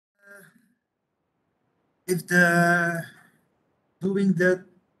if doing the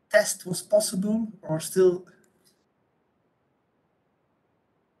test was possible, or still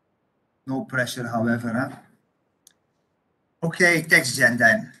no pressure, however, huh? Okay, TexGen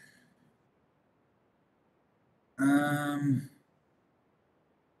then.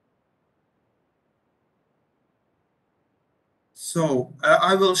 So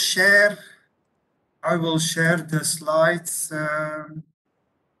I will share the slides.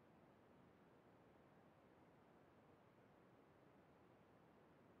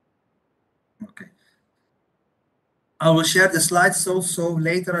 Okay. I will share the slides also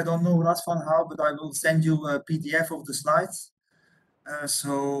later. I don't know, Razvan, how, but I will send you a PDF of the slides.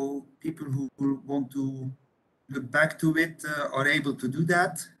 So people who want to look back to it are able to do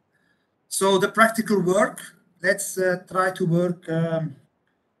that. So the practical work, let's try to work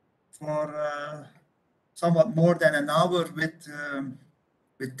for somewhat more than an hour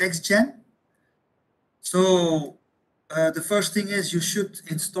with TexGen. So the first thing is you should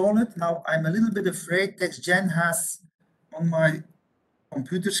install it. Now I'm a little bit afraid TexGen has on my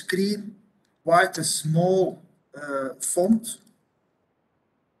computer screen quite a small font.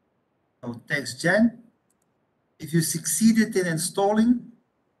 So TexGen, if you succeeded in installing,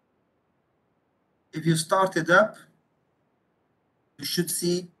 if you start it up, you should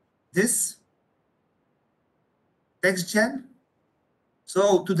see this TexGen.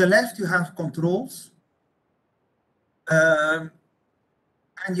 So to the left you have controls, and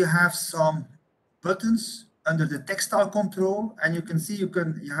you have some buttons under the textile control, and you can see you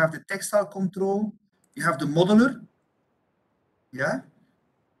have the textile control, you have the modeler, yeah,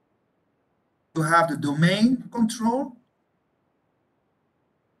 you have the domain control,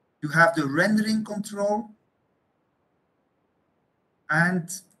 you have the rendering control, and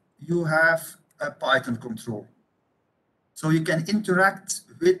you have a Python control. So you can interact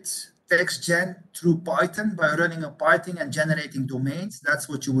with TexGen through Python by running a Python and generating domains. That's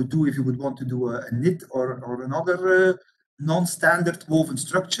what you would do if you would want to do a knit or another non-standard woven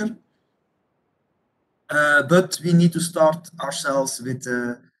structure. But we need to start ourselves with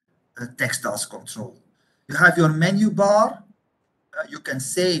textiles control. You have your menu bar. You can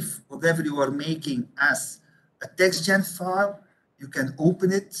save whatever you are making as a TexGen file. You can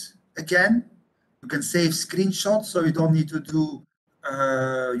open it again. You can save screenshots, so you don't need to do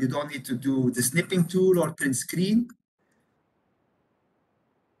the snipping tool or print screen.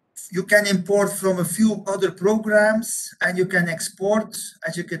 You can import from a few other programs, and you can export.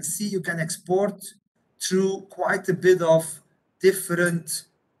 As you can see, you can export through quite a bit of different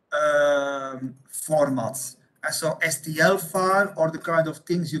formats. So STL file or the kind of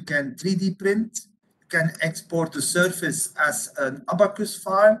things you can 3D print. You can export the surface as an abacus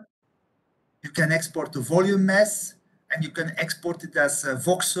file. You can export the volume mesh, and you can export it as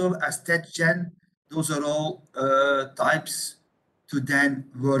voxel, as TexGen. Those are all types to then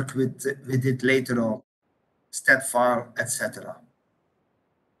work with it later on, step file, etc.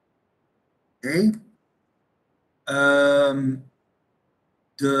 Okay.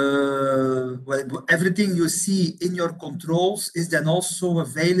 Everything you see in your controls is then also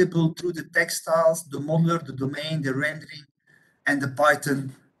available through the textiles, the modeler, the domain, the rendering, and the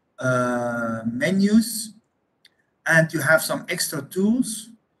Python menus. And you have some extra tools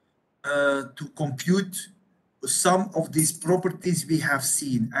to compute some of these properties we have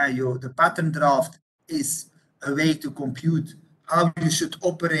seen. The pattern draft is a way to compute how you should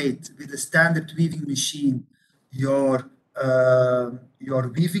operate with a standard weaving machine your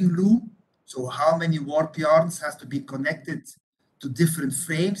weaving loom. So how many warp yarns has to be connected to different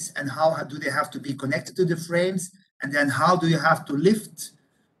frames, and how do they have to be connected to the frames, and then how do you have to lift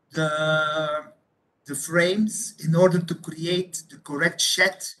the frames in order to create the correct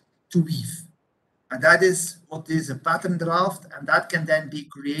shed to weave. And that is what is a pattern draft, and that can then be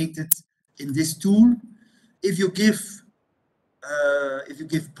created in this tool. If you give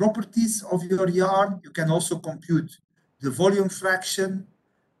properties of your yarn, you can also compute the volume fraction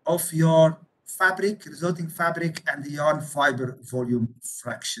of your fabric, resulting fabric, and the yarn fiber volume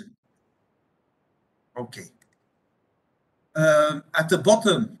fraction. Okay. At the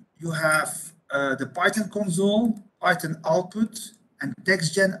bottom, you have the Python console, Python output, and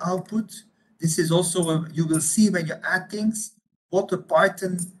TexGen output. This is also, you will see when you add things, what the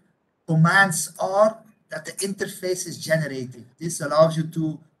Python commands are that the interface is generating. This allows you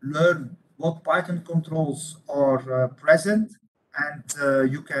to learn what Python controls are present,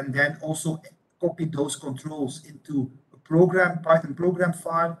 and you can then also copy those controls into a program, Python program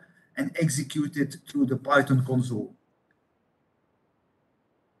file, and execute it through the Python console.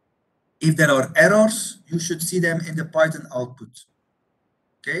 If there are errors, you should see them in the Python output.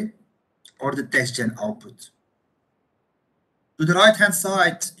 Okay. or the TexGen output. To the right-hand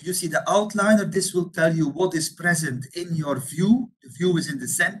side, you see the outliner. This will tell you what is present in your view. The view is in the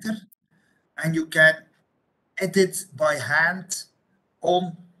center, and you can edit by hand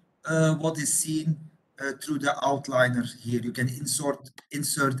on what is seen through the outliner here. You can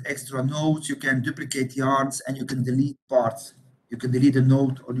insert extra nodes, you can duplicate yarns, and you can delete parts. You can delete a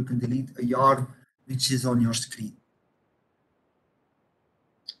node or you can delete a yarn which is on your screen.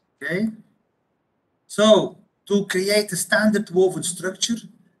 Okay. So to create a standard woven structure,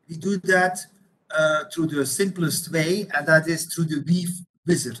 we do that through the simplest way, and that is through the weave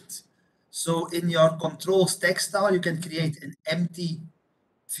wizard. So in your controls textile, you can create an empty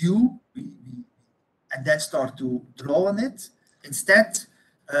view and then start to draw on it. Instead,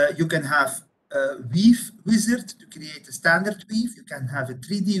 you can have a weave wizard to create a standard weave. You can have a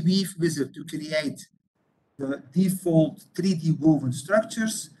 3D weave wizard to create the default 3D woven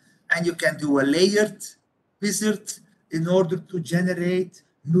structures. And you can do a layered wizard in order to generate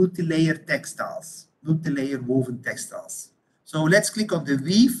multi-layer textiles, multi-layer woven textiles. So let's click on the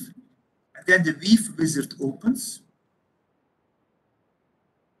weave, and then the weave wizard opens.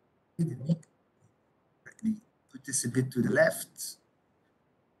 Let me put this a bit to the left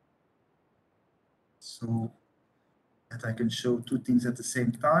so that I can show two things at the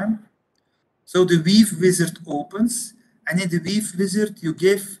same time. So the weave wizard opens, and in the weave wizard you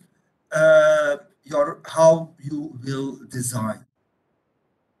give how you will design.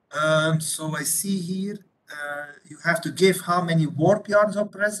 So I see here you have to give how many warp yarns are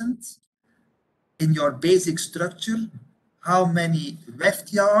present in your basic structure, how many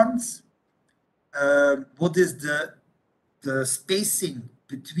weft yarns, what is the spacing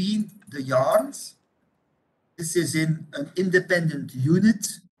between the yarns. This is in an independent unit.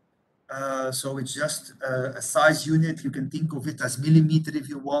 So it's just a size unit. You can think of it as millimeter if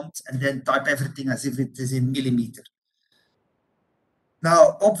you want, and then type everything as if it is in millimeter.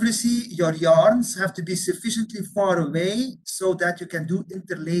 Now, obviously, your yarns have to be sufficiently far away so that you can do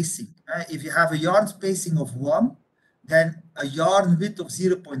interlacing. If you have a yarn spacing of 1, then a yarn width of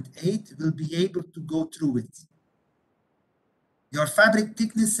 0.8 will be able to go through it. Your fabric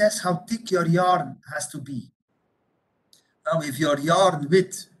thickness says how thick your yarn has to be. Now, if your yarn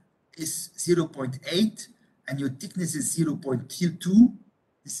width is 0.8 and your thickness is 0.2,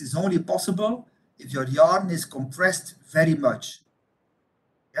 this is only possible if your yarn is compressed very much.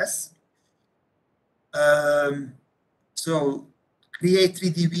 Yes. So create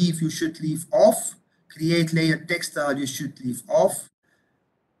 3D weave, you should leave off. Create layered textile, you should leave off.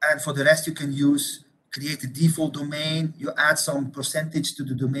 And for the rest, you can use create a default domain. You add some percentage to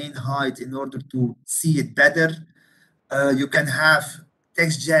the domain height in order to see it better. You can have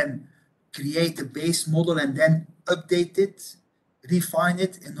TexGen create a base model and then update it, refine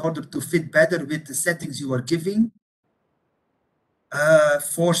it in order to fit better with the settings you are giving.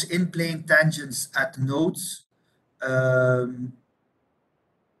 Force in-plane tangents at nodes.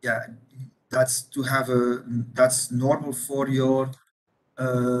 Yeah, that's normal for your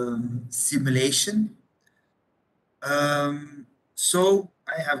simulation. So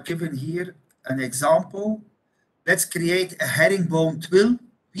I have given here an example. Let's create a herringbone twill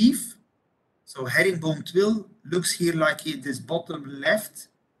weave. So herringbone twill looks here like in this bottom left.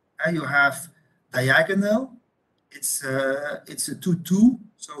 And you have diagonal. It's a 2-2,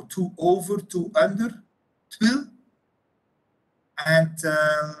 so 2 over, 2 under twill. And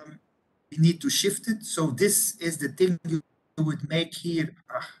we need to shift it. So this is the thing you would make here.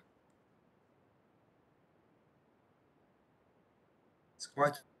 It's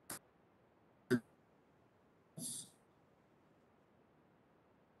quite.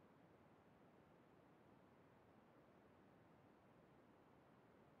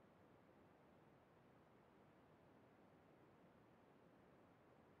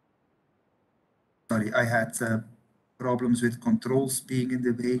 Sorry, I had problems with controls being in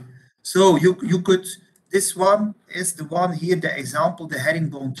the way. So you could, this one is the one here, the example, the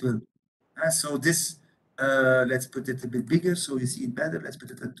herringbone twill. So this, let's put it a bit bigger so you see it better. Let's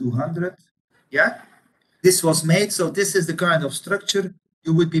put it at 200. Yeah, this was made. So this is the kind of structure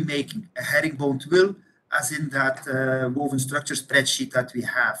you would be making, a herringbone twill, as in that woven structure spreadsheet that we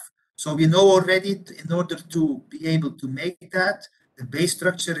have. So we know already, in order to be able to make that, the base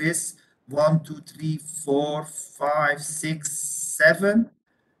structure is 1, 2, 3, 4, 5, 6, 7,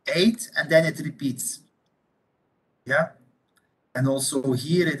 8, and then it repeats. Yeah. And also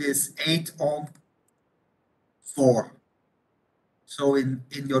here it is 8 on 4. So in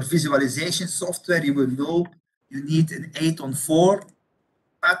your visualization software, you will know you need an 8 on 4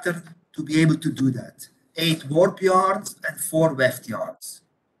 pattern to be able to do that. 8 warp yarns and 4 weft yarns.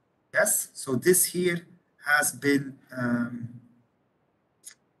 Yes, so this here has been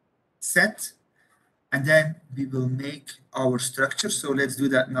set, and then we will make our structure. So let's do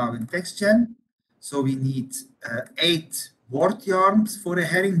that now in TexGen. So we need 8 wart yarns for a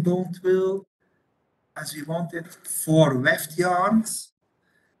herringbone twill, as we wanted, 4 weft yarns.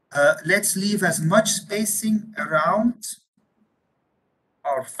 Let's leave as much spacing around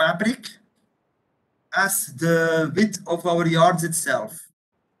our fabric as the width of our yarns itself.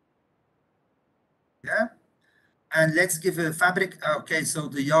 Yeah, and let's give a fabric. Okay, so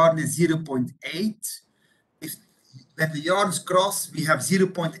the yarn is 0.8. If when the yarns cross, we have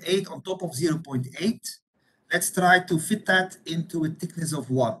 0.8 on top of 0.8. Let's try to fit that into a thickness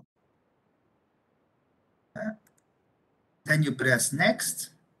of 1. Yeah. Then you press next.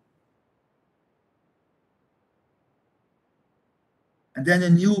 And then a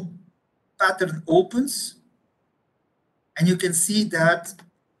new pattern opens. And you can see that,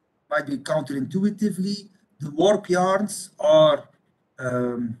 might be counterintuitively, the warp yarns are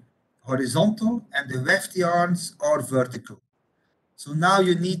horizontal and the weft yarns are vertical. So now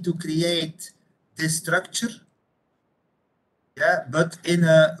you need to create this structure, yeah, but in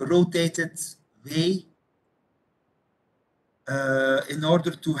a rotated way in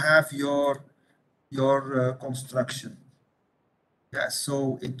order to have your construction. Yeah,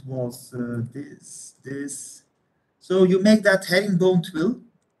 so it was this. So you make that herringbone twill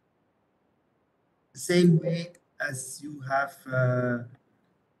the same way as you have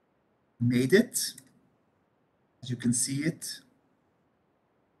made it, as you can see it.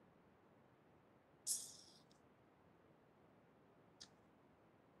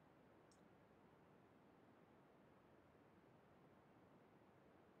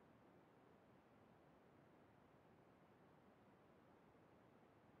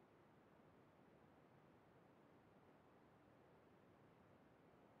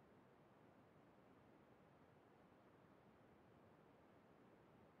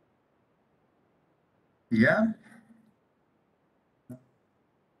 Yeah.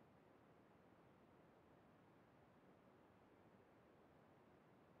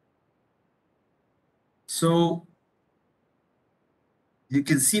 So you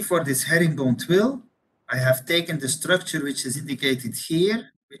can see for this herringbone twill, I have taken the structure which is indicated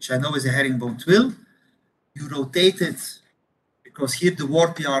here, which I know is a herringbone twill. You rotate it because here the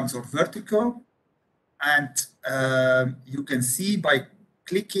warp yarns are vertical, and you can see by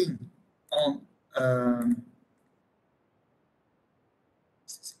clicking on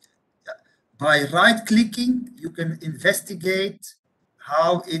by right-clicking, you can investigate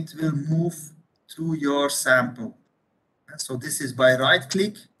how it will move through your sample. And so this is by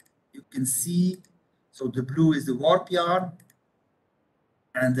right-click. You can see, so the blue is the warp yarn,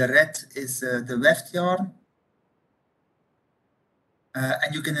 and the red is the weft yarn.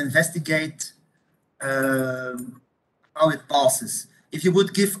 And you can investigate how it passes. If you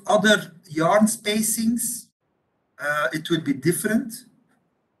would give other yarn spacings, it would be different.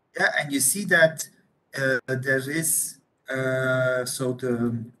 Yeah, and you see that there is, so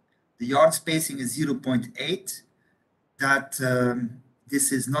the yarn spacing is 0.8, that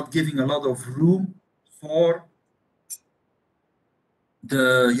this is not giving a lot of room for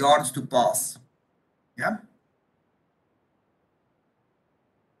the yarns to pass. Yeah.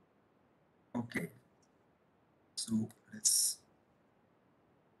 Okay. So let's.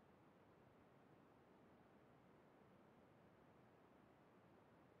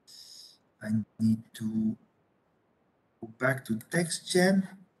 I need to go back to TextGen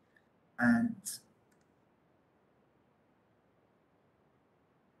and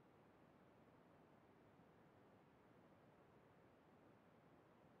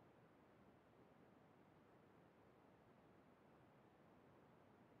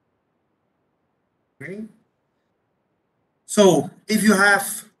okay. So if you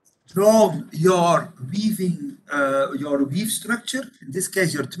have drawn your weaving, your weave structure, in this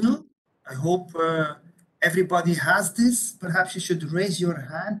case your twill, I hope everybody has this. Perhaps you should raise your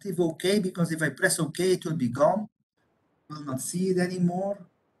hand if okay, because if I press okay, it will be gone. Will not see it anymore.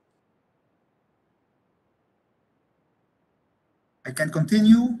 I can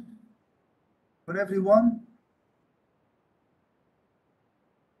continue for everyone.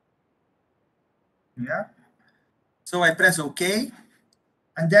 Yeah. So I press OK,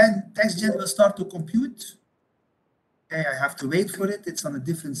 and then TextGen will start to compute. Okay, I have to wait for it. It's on a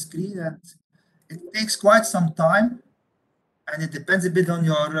different screen, and it takes quite some time, and it depends a bit on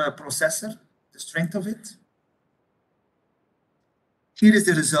your processor, the strength of it. Here is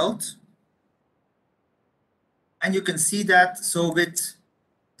the result. And you can see that, so with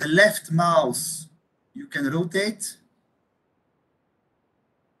the left mouse, you can rotate.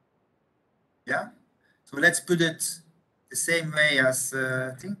 Yeah. So let's put it the same way as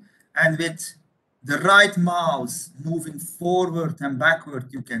thing. And with the right mouse moving forward and backward,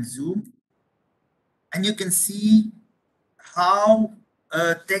 you can zoom. And you can see how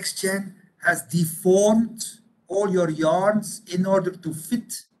TexGen has deformed all your yarns in order to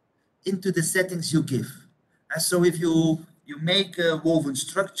fit into the settings you give. And so if you make a woven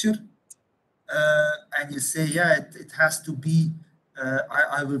structure and you say, yeah, it has to be,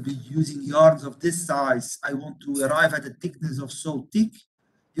 I will be using yarns of this size. I want to arrive at a thickness of so thick.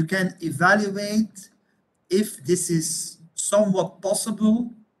 You can evaluate if this is somewhat possible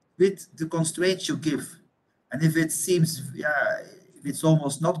with the constraints you give. And if it seems, yeah, if it's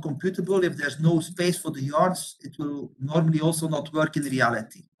almost not computable, if there's no space for the yarns, it will normally also not work in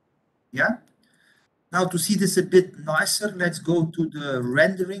reality. Yeah. Now to see this a bit nicer, let's go to the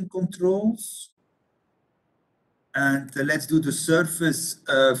rendering controls. And let's do the surface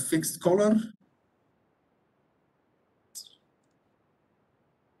fixed color.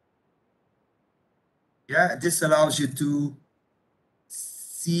 Yeah, this allows you to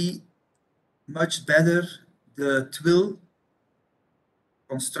see much better the twill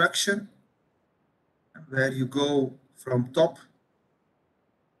construction, where you go from top,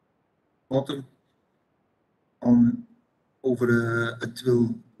 bottom, on over a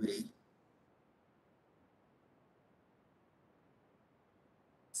twill way.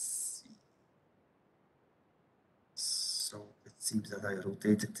 So it seems that I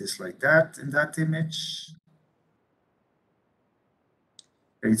rotated this like that in that image.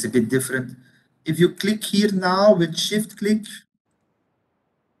 It's a bit different. If you click here now with shift click,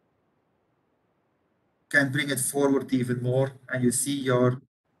 can bring it forward even more, and you see your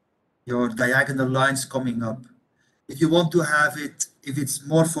diagonal lines coming up. If you want to have it, if it's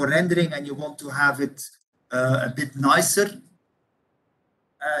more for rendering and you want to have it a bit nicer,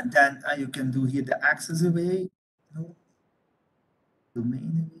 then you can do here the axis away, no,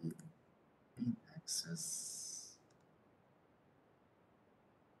 domain away, main axis.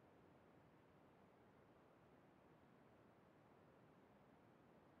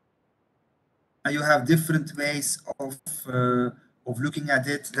 And you have different ways of looking at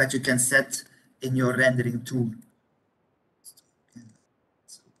it that you can set in your rendering tool.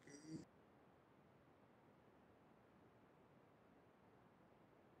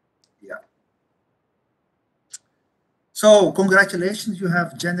 Yeah. So congratulations, you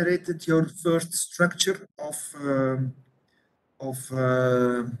have generated your first structure of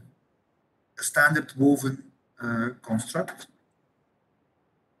a standard woven construct.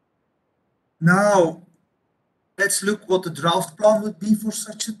 Now, let's look what the draft plan would be for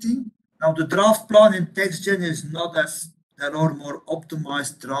such a thing. Now, the draft plan in TexGen is not as there are more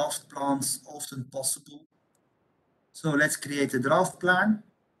optimized draft plans often possible. So let's create a draft plan.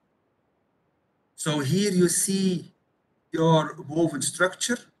 So here you see your woven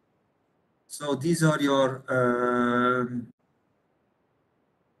structure. So these are your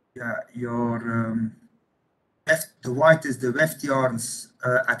the white is the weft yarns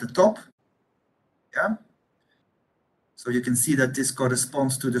at the top. Yeah. So you can see that this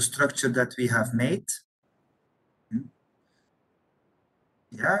corresponds to the structure that we have made.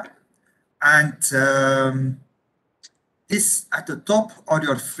 Yeah. And this at the top are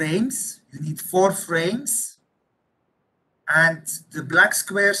your frames. You need 4 frames. And the black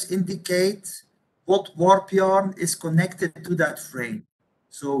squares indicate what warp yarn is connected to that frame.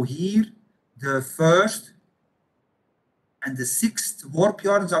 So here, the 1st and the 6th warp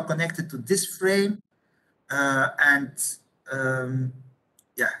yarns are connected to this frame. Yeah,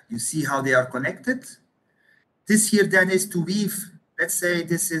 you see how they are connected. This here then is to weave. Let's say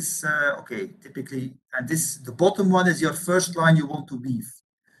this is, okay, typically, and this, the bottom one is your first line you want to weave.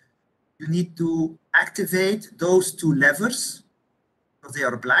 You need to activate those 2 levers, because they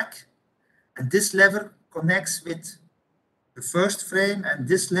are black. And this lever connects with the first frame, and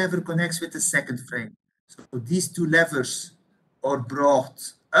this lever connects with the second frame. So these 2 levers are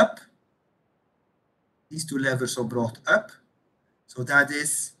brought up. These 2 levers are brought up. So that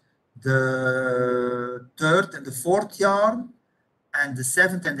is the 3rd and the 4th yarn, and the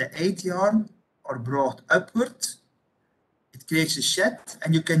 7th and the 8th yarn are brought upward. It creates a shed,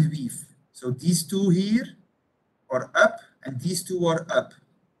 and you can weave. So these 2 here are up, and these 2 are up.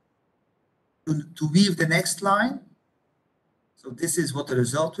 To weave the next line, so this is what the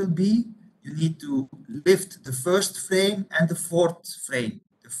result will be. You need to lift the 1st frame and the 4th frame.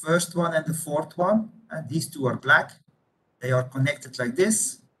 The 1st one and the 4th one, and these 2 are black. They are connected like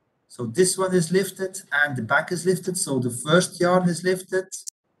this. So this one is lifted and the back is lifted. So the 1st yarn is lifted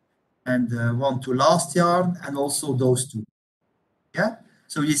and the 1 to last yarn, and also those 2. Yeah.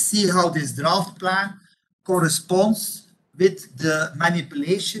 So you see how this draft plan corresponds with the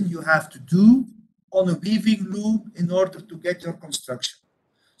manipulation you have to do on a weaving loom in order to get your construction.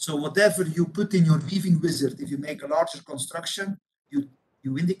 So whatever you put in your weaving wizard, if you make a larger construction, you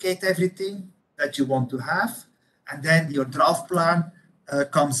indicate everything that you want to have, and then your draft plan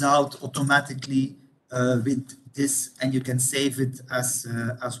comes out automatically with this, and you can save it as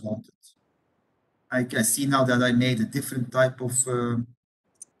wanted. I can see now that I made a different type of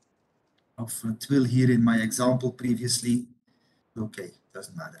twill here in my example previously. Okay,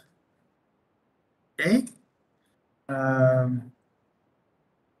 doesn't matter. Okay. What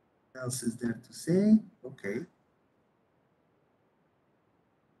else is there to say? Okay.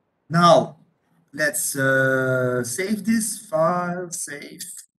 Now, let's save this file, save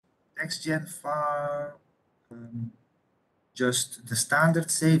TexGen file. Just the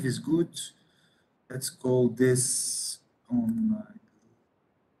standard save is good. Let's call this on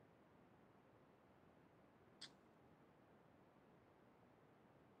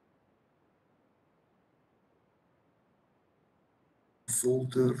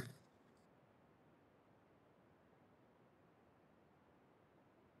folder.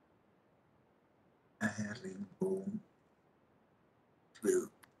 Herringbone twill.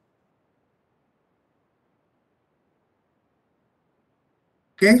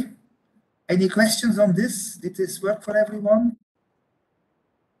 Okay. Any questions on this? Did this work for everyone?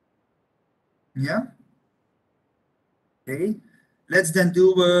 Yeah. Okay. Let's then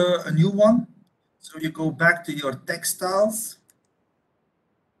do a new one. So you go back to your textiles.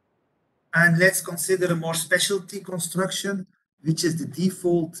 And let's consider a more specialty construction, which is the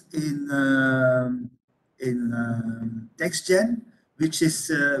default in TexGen, which is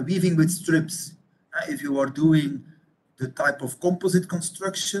weaving with strips. If you are doing the type of composite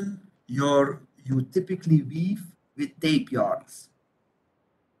construction, you typically weave with tape yarns.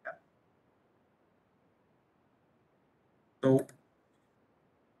 Yeah. So,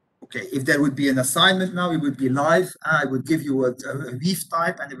 okay, if there would be an assignment now, it would be live. I would give you a weave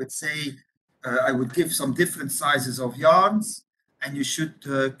type, and it would say, I would give some different sizes of yarns, and you should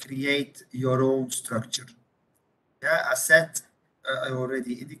create your own structure. Yeah, I said, I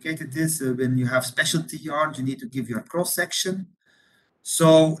already indicated this. When you have specialty yarns, you need to give your cross section.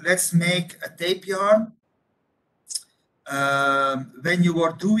 So let's make a tape yarn. When you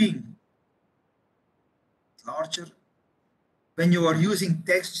are doing larger, when you are using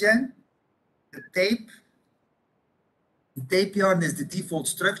TexGen, the tape yarn is the default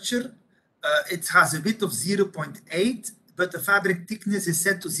structure. It has a width of 0.8, but the fabric thickness is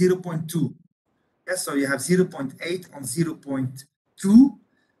set to 0.2. Yes, so you have 0.8 on 0.2.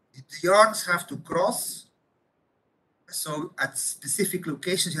 The yarns have to cross. So at specific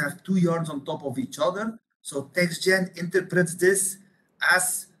locations, you have two yarns on top of each other. So TexGen interprets this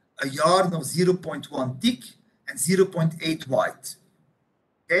as a yarn of 0.1 thick and 0.8 wide.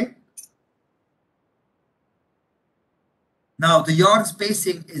 Okay. Now the yarn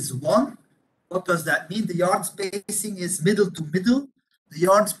spacing is 1. What does that mean? The yarn spacing is middle to middle. The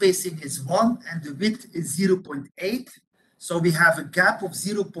yarn spacing is 1 and the width is 0.8. So we have a gap of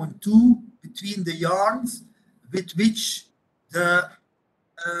 0.2 between the yarns in which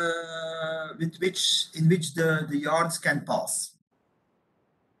the yarns can pass.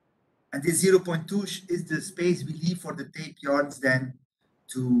 And this 0.2 is the space we leave for the tape yarns then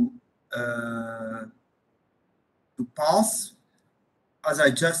to pass. As I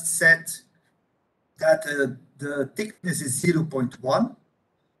just said, that the thickness is 0.1.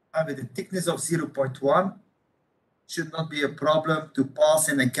 And with a thickness of 0.1, should not be a problem to pass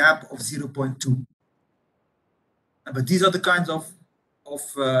in a gap of 0.2. But these are the kinds of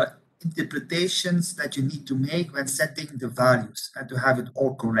interpretations that you need to make when setting the values and to have it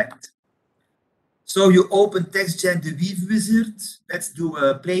all correct. So you open TexGen, the weave wizard. Let's do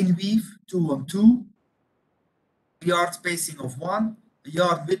a plain weave, 2 on 2. Yarn spacing of 1, a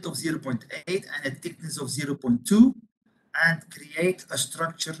yarn width of 0.8 and a thickness of 0.2, and create a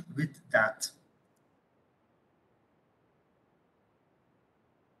structure with that.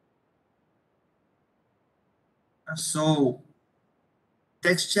 So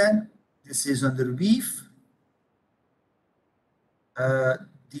TexGen, this is under weave.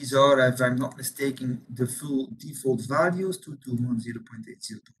 These are, if I'm not mistaken, the full default values, 221,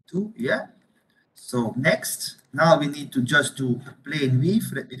 0.8, 0.2. Yeah. So next, now we need to just do a plain weave.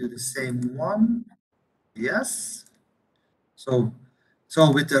 Let me do the same one. Yes. So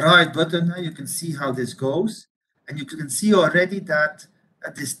with the right button, you can see how this goes. And you can see already that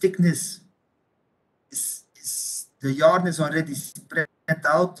this thickness the yarn is already spread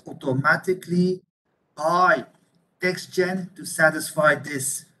out automatically by TexGen to satisfy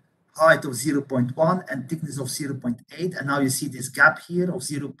this height of 0.1 and thickness of 0.8. And now you see this gap here of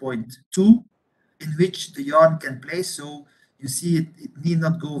 0.2 in which the yarn can play. So you see it need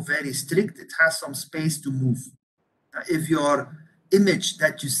not go very strict. It has some space to move. Now, if your image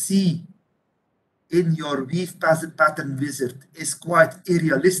that you see in your weave pattern wizard is quite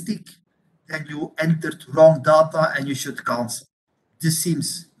unrealistic, then you entered wrong data and you should cancel. This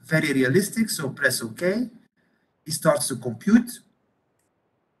seems very realistic, so press OK. It starts to compute.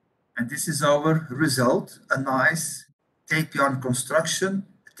 And this is our result, a nice tape yarn construction,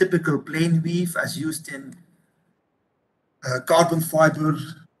 a typical plain weave as used in carbon fiber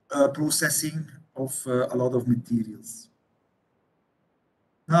processing of a lot of materials.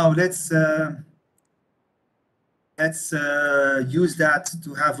 Now let's use that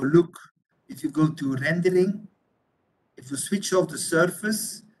to have a look. If you go to rendering, if you switch off the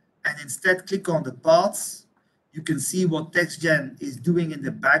surface and instead click on the paths, you can see what TexGen is doing in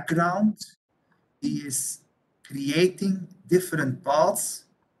the background. He is creating different paths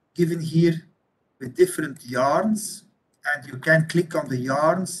given here with different yarns, and you can click on the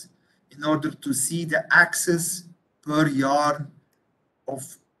yarns in order to see the axis per yarn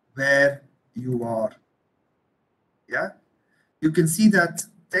of where you are. Yeah, you can see that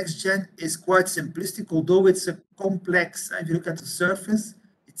TexGen is quite simplistic, although it's a complex. If you look at the surface,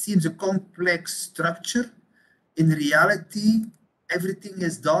 it seems a complex structure. In reality, everything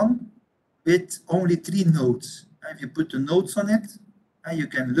is done with only 3 nodes. If you put the nodes on it, you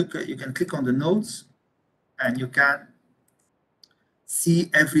can click on the nodes, and you can see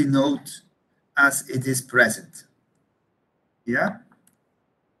every node as it is present. Yeah.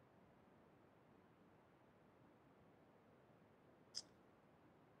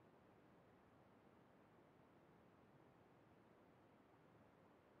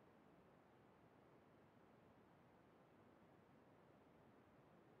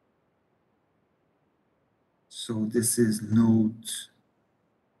 So this is node.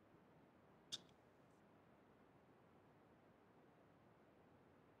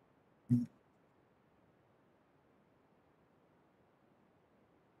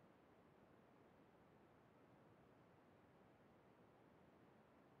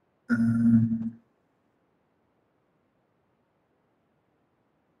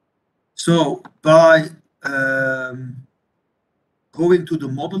 So by going to the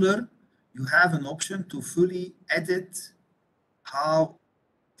modeler, you have an option to fully edit how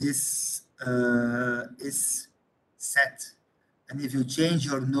this is set. And if you change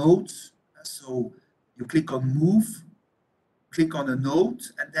your nodes, so you click on move, click on a node,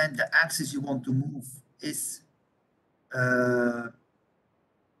 and then the axis you want to move is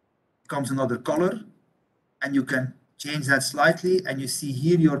becomes another color, and you can change that slightly, and you see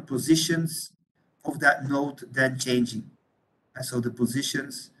here your positions of that node then changing. And so the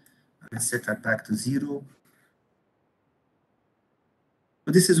positions, let's set that back to 0.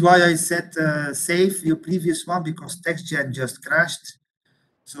 But this is why I said save your previous one, because TexGen just crashed.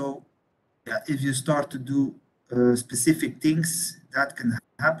 So yeah, if you start to do specific things, that can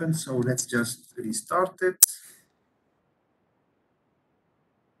happen. So let's just restart it.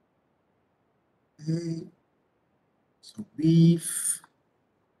 Okay. So weave,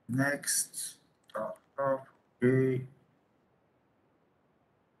 next, okay.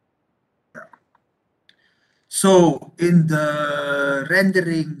 Yeah. So in the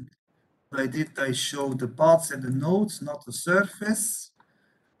rendering I show the paths and the nodes, not the surface.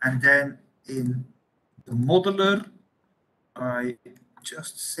 And then in the modeler, I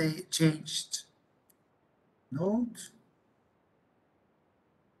just changed node.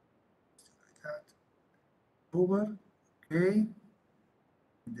 Like that. Over, okay.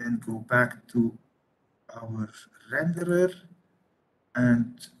 And then go back to our renderer,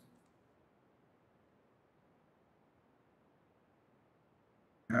 and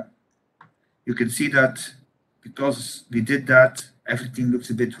you can see that because we did that, everything looks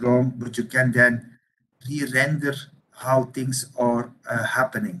a bit wrong, but you can then re-render how things are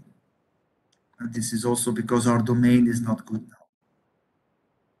happening. And this is also because our domain is not good now.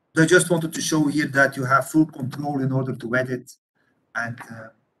 I just wanted to show here that you have full control in order to edit, and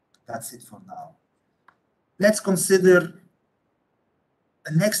that's it for now. Let's consider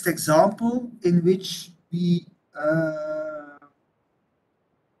a next example in which we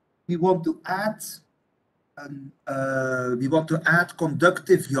want to add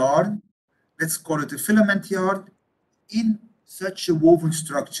conductive yarn. Let's call it a filament yarn in such a woven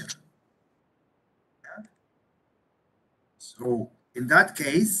structure. Yeah. So in that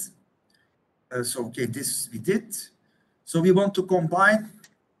case, okay, this we did. So we want to combine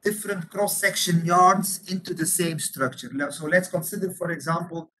different cross-section yarns into the same structure. So let's consider, for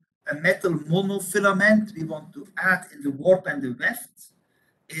example, a metal monofilament we want to add in the warp and the weft.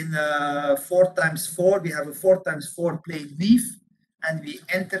 In 4x4, we have a 4x4 plane weave, and we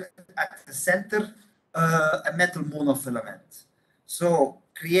enter at the center a metal monofilament. So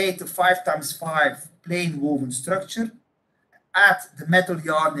create a 5x5 plane woven structure, add the metal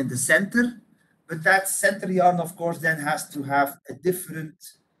yarn in the center, but that center yarn, of course, then has to have a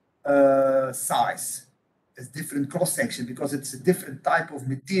different size, a different cross-section, because it's a different type of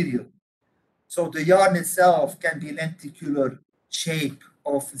material. So the yarn itself can be lenticular shape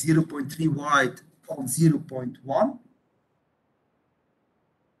of 0.3 wide on 0.1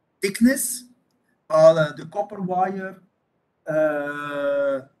 thickness, while the copper wire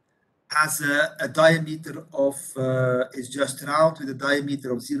has a diameter of, is just round with a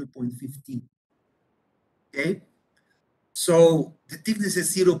diameter of 0.15. Okay, so the thickness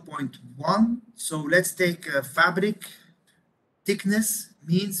is 0.1. So let's take a fabric thickness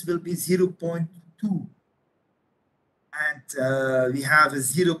means will be 0.2. And we have a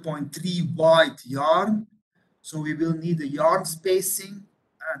 0.3 wide yarn. So we will need a yarn spacing.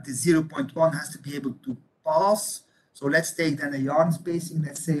 The 0.1 has to be able to pass. So let's take then a yarn spacing,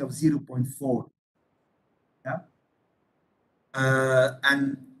 let's say of 0.4. Yeah.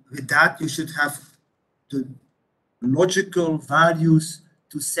 And with that, you should have the logical values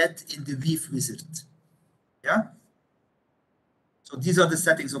to set in the weave wizard. Yeah. So these are the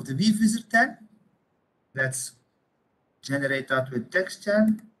settings of the weave wizard then. Let's generate that with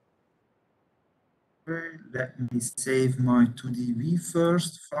TexGen. Okay, let me save my 2D weave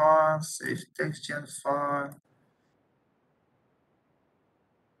first file, save TexGen file.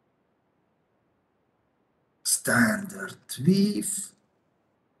 Standard weave.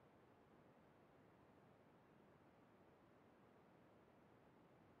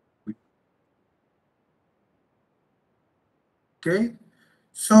 Okay,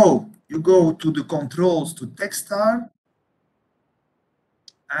 so you go to the controls to Textile,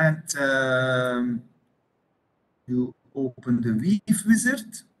 and you open the weave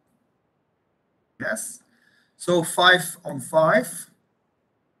wizard. Yes, so 5 on 5,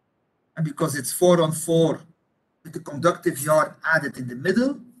 and because it's 4 on 4 with the conductive yarn added in the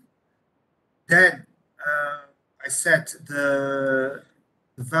middle, then I set the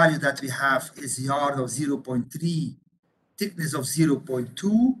value that we have is yarn of 0.3, thickness of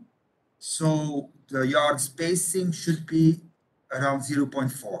 0.2, so the yarn spacing should be around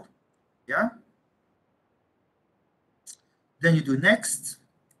 0.4. Yeah. Then you do next,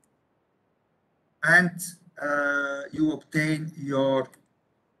 and you obtain your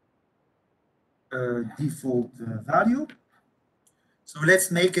default value. So let's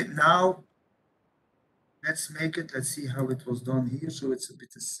make it now. Let's make it. Let's see how it was done here. So it's a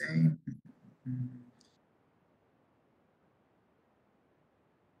bit the same.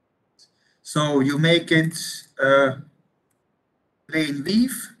 So you make it plain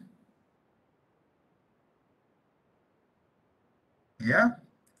weave. Yeah.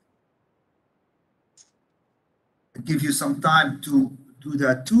 It gives you some time to do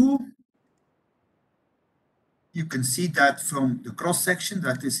that too. You can see that from the cross section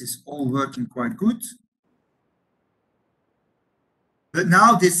that this is all working quite good. But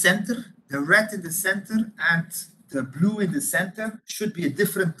now this center, the red in the center and the blue in the center should be a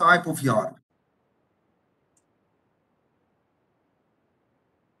different type of yarn.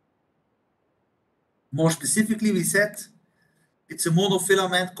 More specifically, we said it's a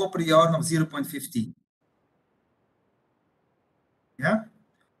monofilament copper yarn of 0.15. Yeah.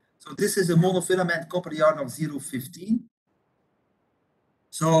 So this is a monofilament copper yarn of 0.15.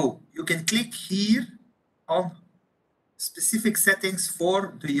 So you can click here on specific settings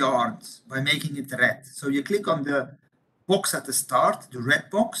for the yarns by making it red. So you click on the box at the start, the red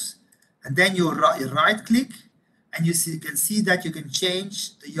box, and then you right click, and you can see that you can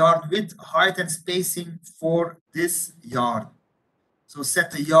change the yarn width, height, and spacing for this yarn. So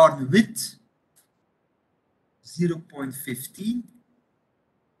set the yarn width 0.15.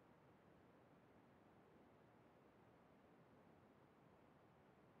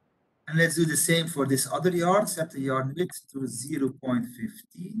 And let's do the same for this other yarn. Set the yarn width to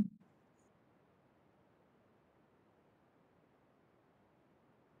 0.15.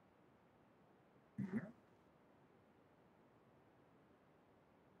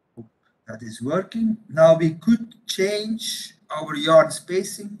 That is working. Now we could change our yarn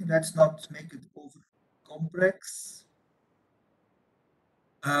spacing. Let's not make it over complex.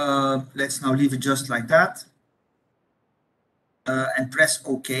 Let's now leave it just like that. And press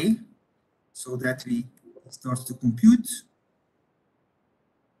OK so that we start to compute.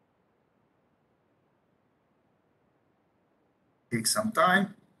 Take some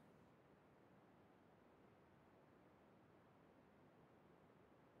time.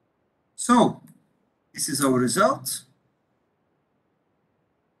 So this is our result.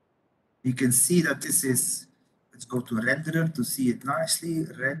 You can see that this is, let's go to renderer to see it nicely.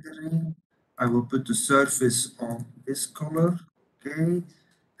 Rendering. I will put the surface on this color. Okay.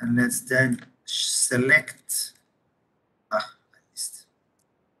 And let's then select. I missed.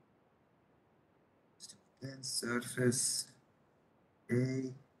 Then surface.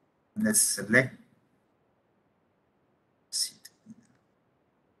 Okay. And let's select.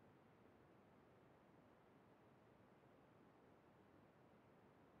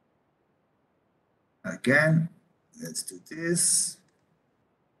 Again, let's do this.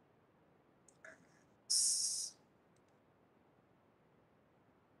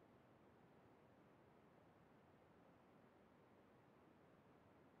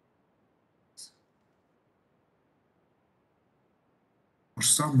 For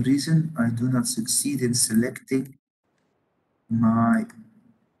some reason, I do not succeed in selecting my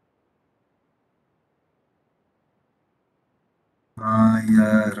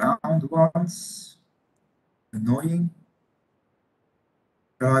round ones. Annoying.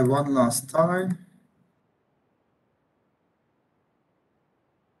 Try one last time.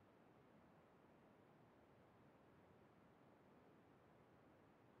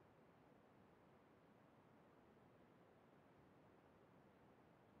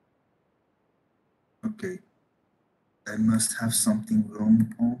 Okay. I must have something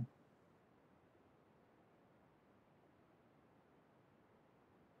wrong on.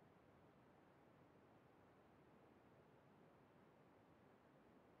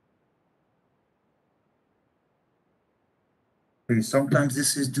 Okay, sometimes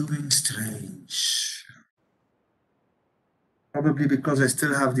this is doing strange. Probably because I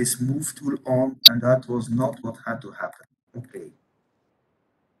still have this move tool on, and that was not what had to happen. Okay.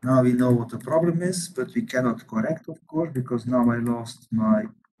 Now we know what the problem is, but we cannot correct, of course, because now I lost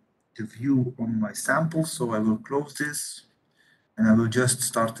the view on my sample. So I will close this and I will just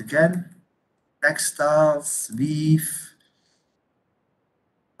start again. Textiles, weave,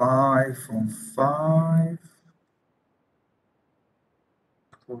 5 on 5.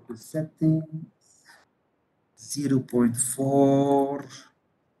 For the setting, 0.4.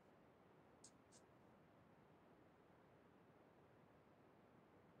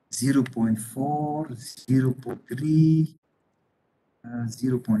 0.4, 0.3,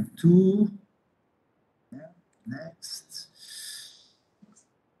 0.2. Yeah, next.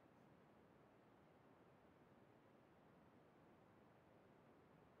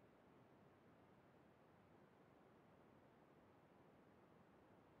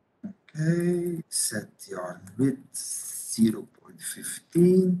 Okay, set yarn width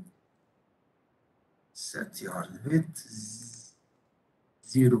 0.15. Set yarn width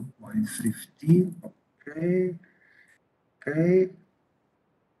 0.15. Okay. Okay.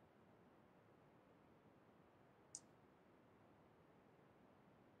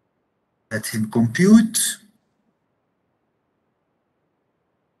 Let him compute.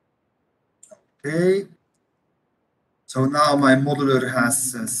 Okay. So now my modeler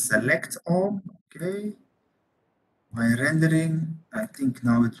has select on. Okay. My rendering, I think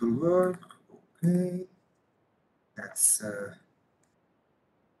now it will work. Okay. That's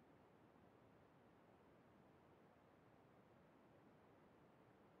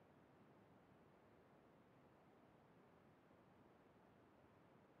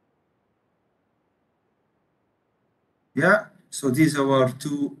yeah. So these are our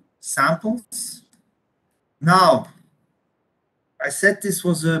two samples. Now, I said this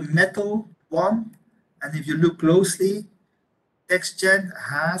was a metal one, and if you look closely, TexGen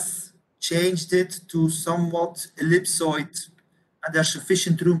has changed it to somewhat ellipsoid, and there's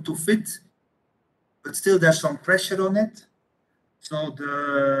sufficient room to fit, but still there's some pressure on it. So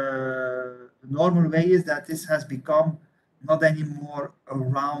the normal way is that this has become not anymore a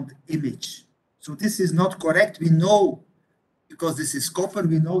round image. So this is not correct. We know, because this is copper,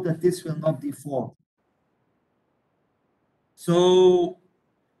 we know that this will not deform. So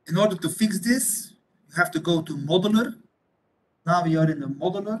in order to fix this, you have to go to modeler. Now we are in the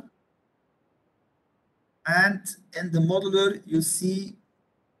modeler. And in the modeler, you see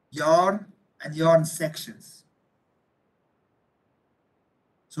yarn and yarn sections.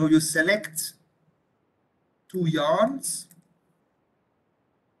 So you select two yarns.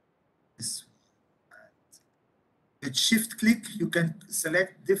 With shift click, you can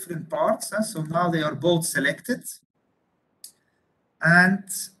select different parts. So now they are both selected. And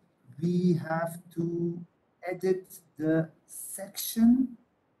we have to edit the section.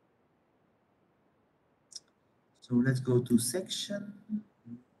 So So let's go to section.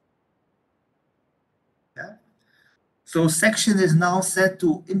 Yeah. So section is now set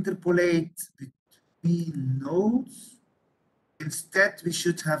to interpolate between nodes. Instead, we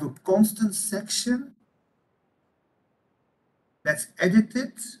should have a constant section. Let's edit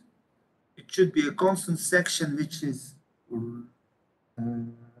it. It should be a constant section which is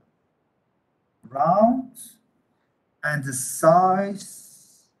round, and the size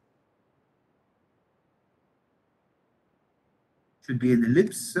should be an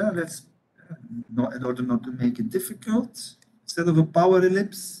ellipse. Let's in order not to make it difficult, instead of a power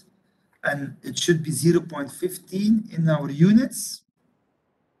ellipse, and it should be 0.15 in our units.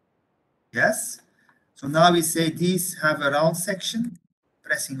 Yes. So now we say these have a round section.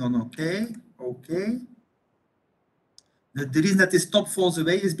 Pressing on OK. OK. The reason that this top falls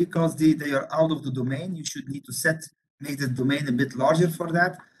away is because they are out of the domain. You should need to make the domain a bit larger for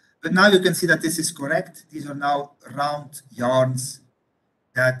that. But now you can see that this is correct. These are now round yarns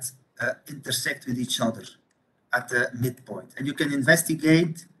that intersect with each other at the midpoint. And you can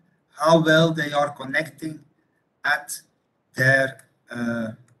investigate how well they are connecting at their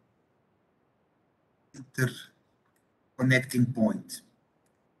interconnecting point.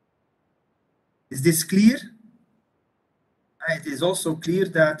 Is this clear? It is also clear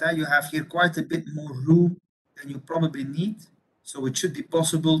that you have here quite a bit more room than you probably need. So it should be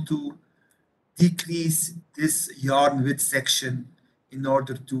possible to decrease this yarn width section in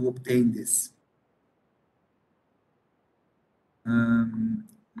order to obtain this.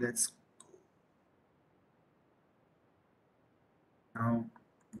 Let's go. Now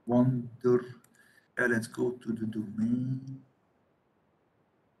wonder. Let's go to the domain.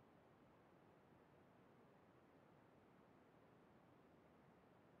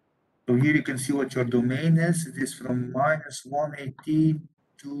 So here you can see what your domain is. It is from -118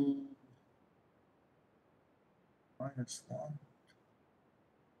 to -1.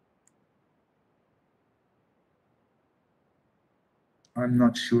 I'm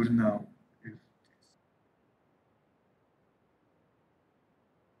not sure now.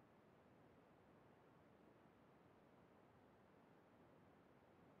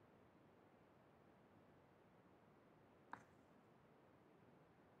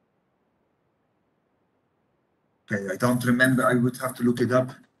 Okay, I don't remember. I would have to look it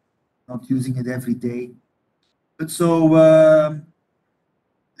up. Not using it every day. But so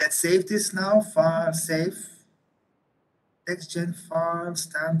let's save this now. File, save. TexGen file,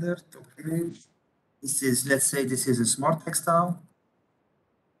 standard. Okay. This is, let's say, this is a smart textile.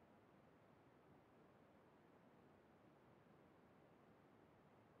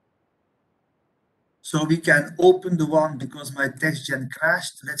 So we can open the one because my TexGen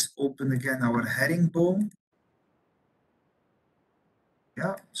crashed. Let's open again our herringbone.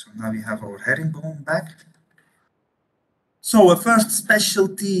 Yeah, so now we have our herringbone back. So a first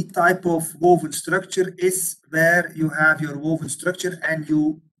specialty type of woven structure is where you have your woven structure and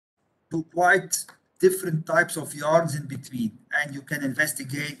you do quite different types of yarns in between. And you can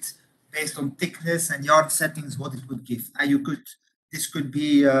investigate based on thickness and yarn settings what it would give. And this could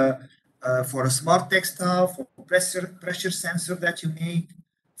be for a smart textile, for pressure sensor that you make,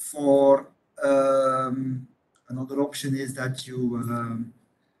 for another option is that you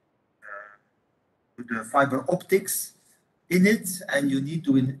put the fiber optics in it, and you need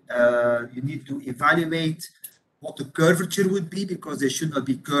to evaluate what the curvature would be because they should not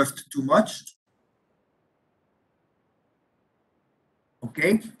be curved too much.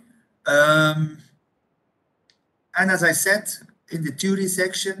 Okay. And as I said in the theory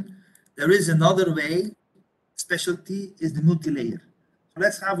section, there is another way. Specialty is the multi-layer. So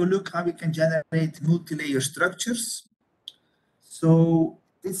let's have a look how we can generate multi-layer structures. So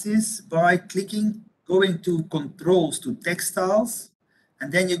this is by going to controls to textiles, and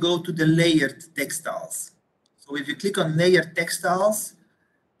then you go to the layered textiles. So if you click on layered textiles,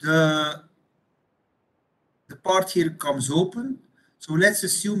 the part here comes open. So let's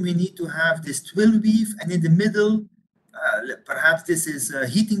assume we need to have this twill weave, and in the middle, perhaps this is a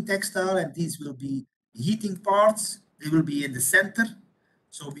heating textile, and these will be heating parts. They will be in the center.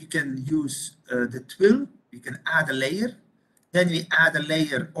 So we can use the twill. We can add a layer. Then we add a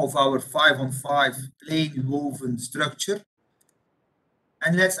layer of our 5-on-5 plain woven structure.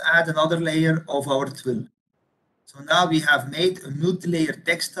 And let's add another layer of our twill. So now we have made a multi-layer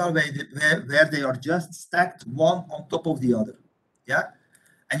textile where they are just stacked one on top of the other. Yeah.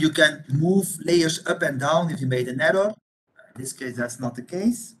 And you can move layers up and down if you made an error. In this case, that's not the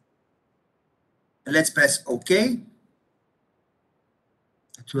case. And let's press OK.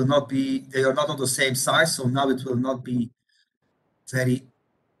 It will not be, they are not on the same size, so now it will not be very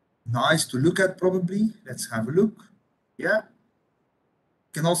nice to look at probably. Let's have a look. Yeah.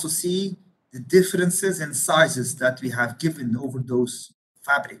 You can also see the differences in sizes that we have given over those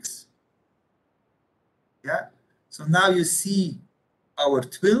fabrics. Yeah. So now you see our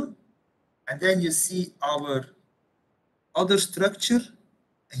twill, and then you see our other structure.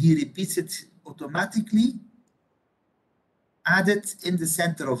 He repeats it automatically, added in the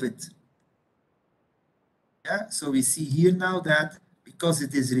center of it. Yeah, so we see here now that because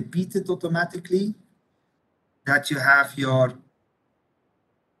it is repeated automatically, that you have your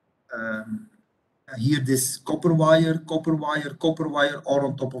here this copper wire, copper wire, copper wire all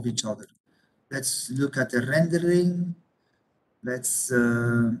on top of each other. Let's look at the rendering. Let's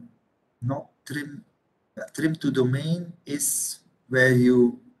not trim. Trim to domain is where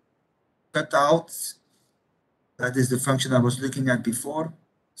you cut out. That is the function I was looking at before,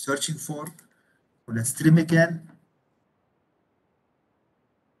 searching for. So let's trim again.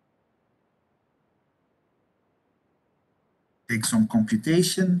 Take some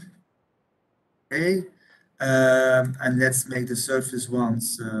computation. Okay. And let's make the surface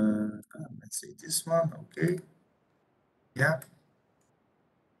ones, let's say this one, okay. Yeah.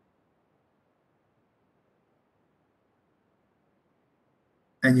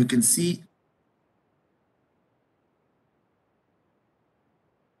 And you can see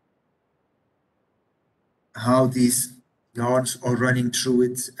how these yarns are running through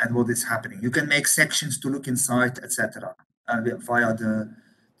it and what is happening. You can make sections to look inside, etc. Via the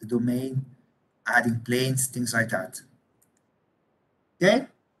domain, adding planes, things like that. Okay.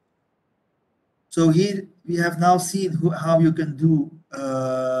 So here we have now seen how you can do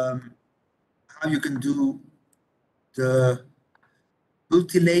the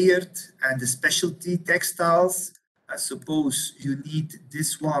multi-layered and the specialty textiles. I suppose you need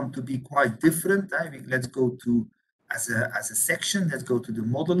this one to be quite different. I mean, let's go to as a section. Let's go to the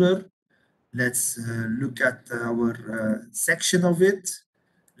modeler. Let's look at our section of it.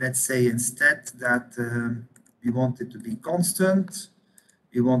 Let's say instead that we want it to be constant.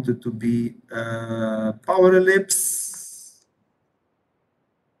 We want it to be power ellipse.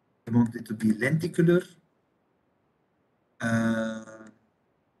 We want it to be lenticular.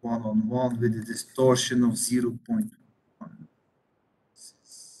 One-on-one with a distortion of 0.1.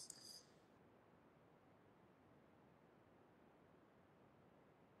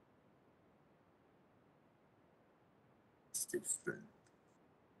 It's different.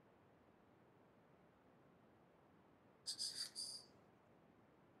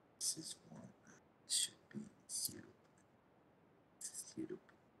 This is one. It should be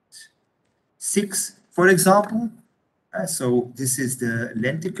 0.6, for example. So this is the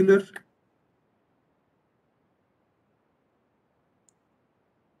lenticular.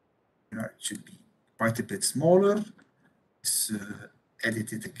 It should be quite a bit smaller. Let's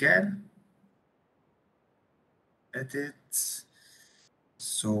edit it again. Edit.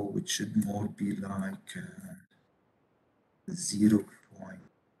 So it should more be like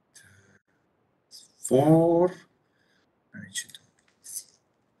 0.4. And it should be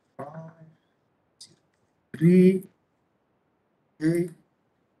 5, 3. Okay.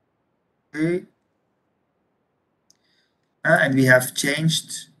 Okay. And we have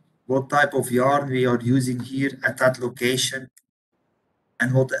changed what type of yarn we are using here at that location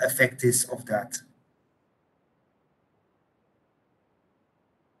and what the effect is of that.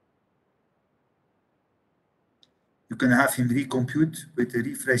 You can have him recompute with a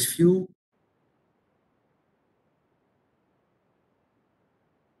refresh view.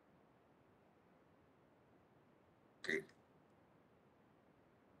 Okay.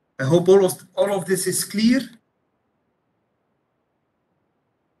 I hope all of this is clear.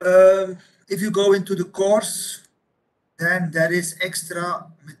 If you go into the course, then there is extra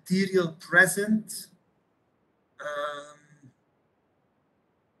material present.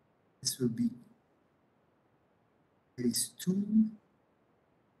 This will be phase 2.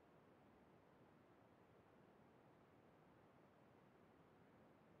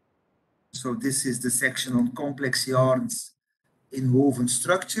 So this is the section on complex yarns in woven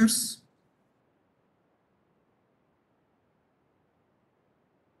structures.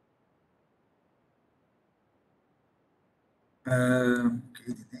 Okay,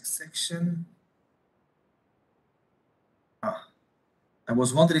 the next section. I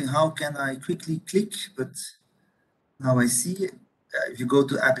was wondering how can I quickly click, but now I see it. If you go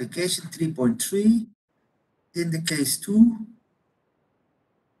to application 3.3, in the case 2,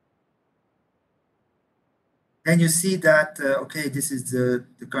 then you see that, okay, this is the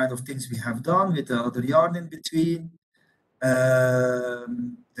kind of things we have done with the other yarn in between, the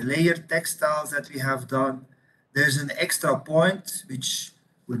layered textiles that we have done. There's an extra point which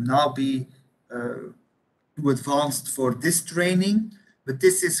will now be too advanced for this training, but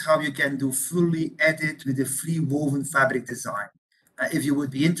this is how you can do fully edit with a free woven fabric design. If you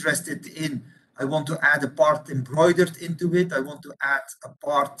would be interested in, I want to add a part embroidered into it, I want to add a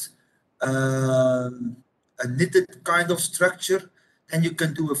part, a knitted kind of structure, then you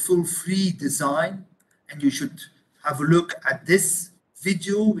can do a full free design, and you should have a look at this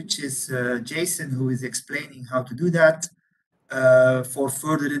video, which is Jason who is explaining how to do that, for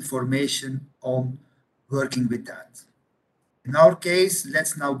further information on working with that. In our case,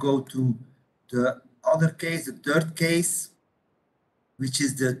 let's now go to the other case, the third case, which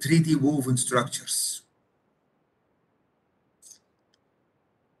is the 3D woven structures.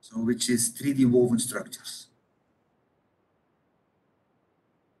 So which is 3D woven structures.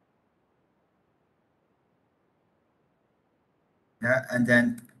 Yeah, and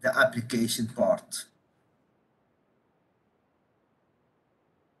then the application part.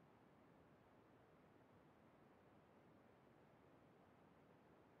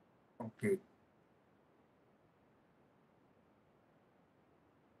 Okay.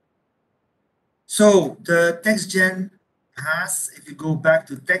 So the TexGen has, if you go back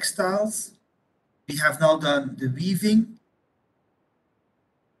to textiles, we have now done the weaving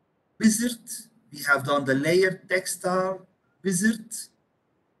wizard. We have done the layered textile wizard.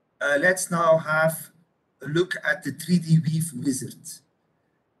 Let's now have a look at the 3D weave wizard.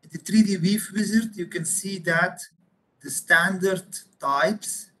 In the 3D weave wizard, you can see that the standard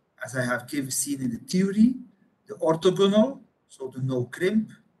types, as I have seen in the theory, the orthogonal, so the no crimp,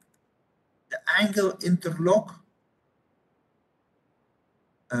 the angle interlock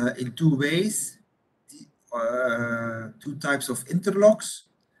in two ways, two types of interlocks,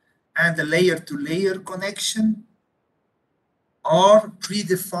 and the layer-to-layer connection are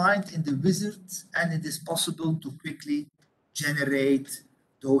predefined in the wizard, and it is possible to quickly generate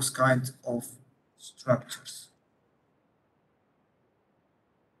those kinds of structures.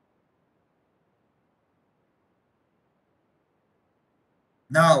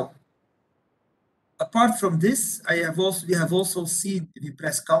 Now, apart from this, we have also seen, if you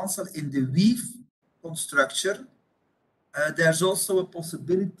press cancel in the weave constructor, there's also a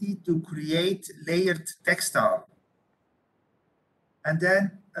possibility to create layered textile. And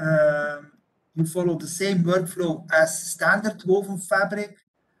then you follow the same workflow as standard woven fabric,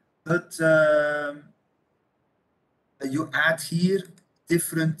 but you add here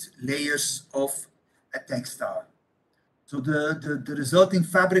different layers of a textile. So the resulting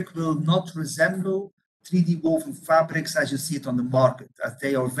fabric will not resemble 3D woven fabrics as you see it on the market, as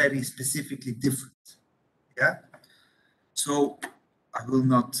they are very specifically different. Yeah. So I will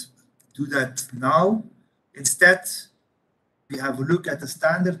not do that now. Instead, we have a look at the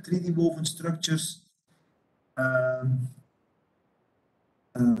standard 3D woven structures.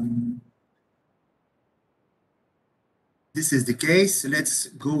 This is the case. Let's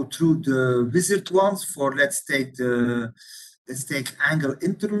go through the wizard ones. Let's take angle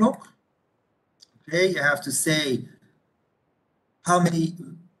interlock. Okay, you have to say how many.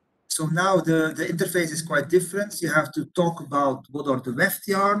 So now the interface is quite different. You have to talk about what are the weft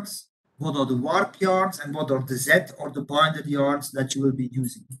yarns, what are the warp yarns, and what are the Z or the binder yarns that you will be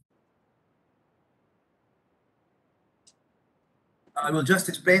using. I will just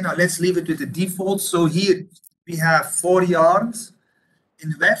explain now. Let's leave it with the default. So here we have 4 yarns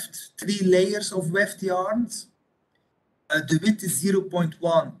in weft, 3 layers of weft yarns. The width is 0.1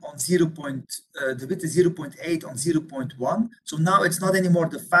 on 0. The width is 0.8 on 0.1. So now it's not anymore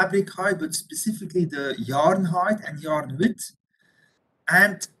the fabric height, but specifically the yarn height and yarn width,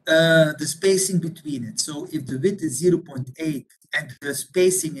 and the spacing between it. So if the width is 0.8 and the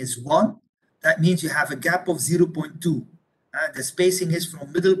spacing is 1, that means you have a gap of 0.2. And the spacing is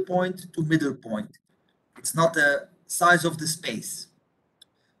from middle point to middle point. It's not the size of the space.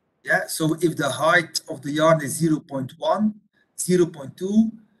 Yeah, so if the height of the yarn is 0.1,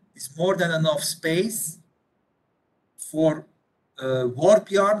 0.2 is more than enough space for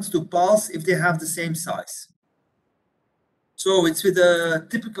warp yarns to pass if they have the same size. So it's with a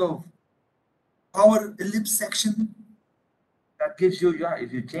typical power ellipse section that gives you, yeah,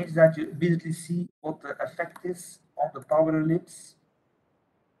 if you change that, you immediately see what the effect is on the power ellipse.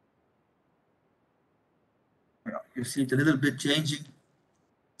 Yeah, you see it a little bit changing.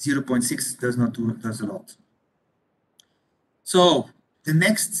 0.6 does a lot. So the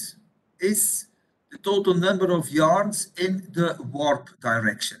next is the total number of yarns in the warp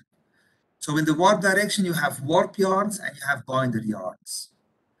direction. So in the warp direction, you have warp yarns and you have binder yarns.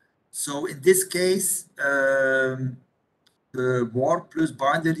 So in this case, the warp plus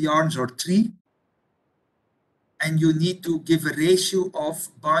binder yarns are 3. and you need to give a ratio of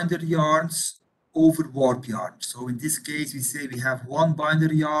binder yarns over warp yarns. So in this case, we say we have 1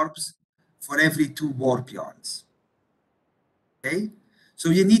 binder yarns for every 2 warp yarns. Okay, so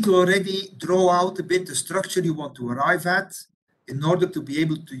you need to already draw out a bit the structure you want to arrive at in order to be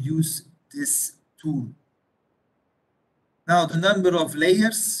able to use this tool. Now, the number of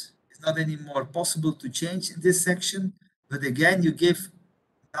layers is not anymore possible to change in this section, but again, you give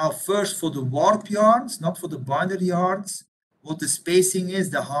now first for the warp yarns, not for the binder yarns, what the spacing is,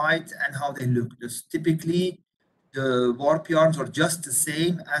 the height, and how they look. Because typically, the warp yarns are just the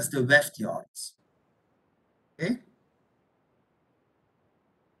same as the weft yarns. Okay?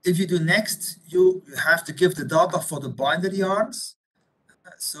 If you do next, you have to give the data for the binder yarns.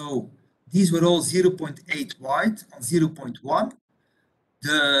 So these were all 0.8 wide on 0.1.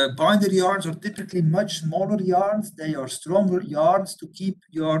 The binder yarns are typically much smaller yarns. They are stronger yarns to keep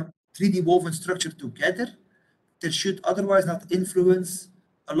your 3D woven structure together. They should otherwise not influence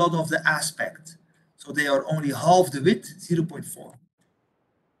a lot of the aspect. So they are only half the width, 0.4.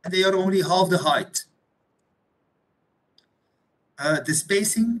 And they are only half the height. The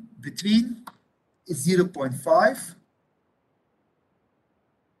spacing between is 0.5.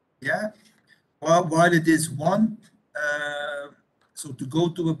 Yeah, while it is 1. So to go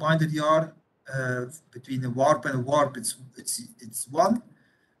to a binder yarn between a warp and a warp, it's 1.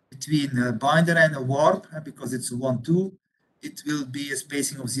 Between a binder and a warp, because it's a 1-2, it will be a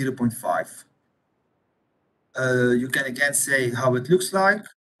spacing of 0.5. You can again say how it looks like.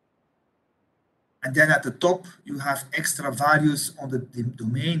 And then at the top, you have extra values on the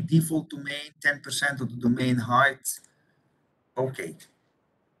domain, default domain, 10% of the domain height. Okay.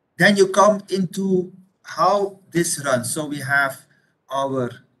 Then you come into how this runs. So we have our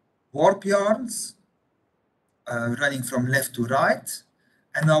warp yarns running from left to right,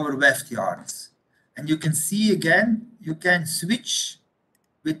 and our weft yarns. And you can see again, you can switch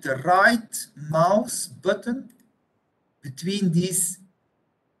with the right mouse button between these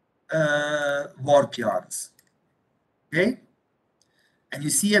warp yarns. Okay? And you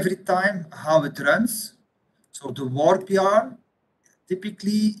see every time how it runs. So the warp yarn,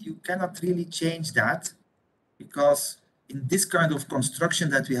 typically you cannot really change that, because in this kind of construction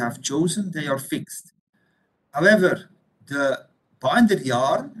that we have chosen, they are fixed. However, the binder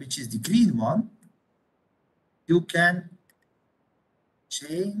yarn, which is the green one, you can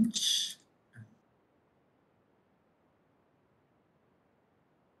change.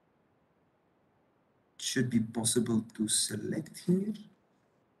 It should be possible to select here.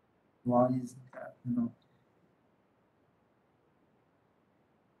 Why is that not?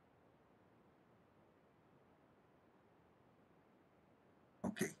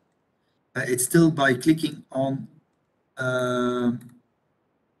 Okay. It's still by clicking on,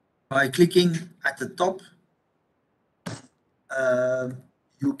 by clicking at the top,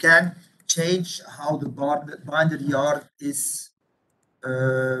 you can change how the binder yarn is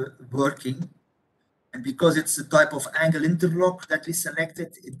working. And because it's a type of angle interlock that we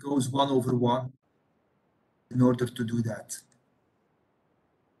selected, it goes 1/1 in order to do that.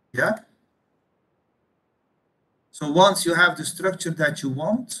 Yeah? So once you have the structure that you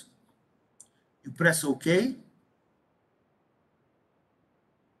want, you press OK.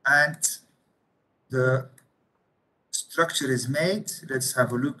 And the structure is made. Let's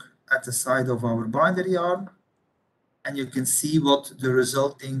have a look at the side of our binder yarn. And you can see what the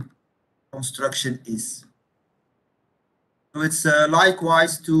resulting construction is. So it's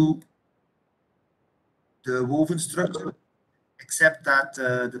likewise to the woven structure, except that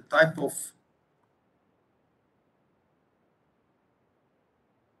the type of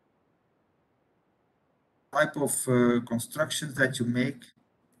constructions that you make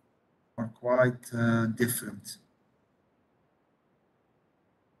are quite different.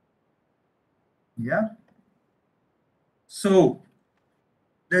 Yeah. So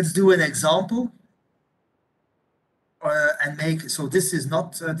let's do an example and make. So this is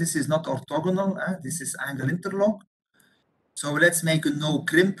not orthogonal. This is angle interlock. So let's make a no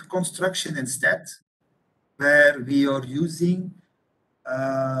crimp construction instead, where we are using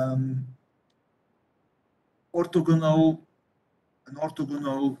an orthogonal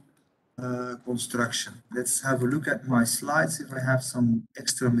construction. Let's have a look at my slides if I have some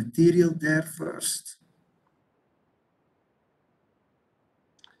extra material there first.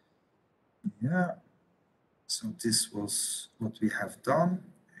 Yeah, so this was what we have done.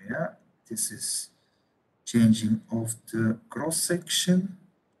 Yeah, this is changing of the cross section.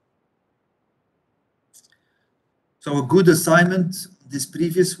 So a good assignment, this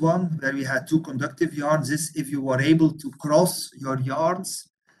previous one, where we had 2 conductive yarns, is if you are able to cross your yarns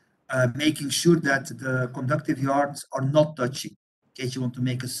making sure that the conductive yarns are not touching, in case you want to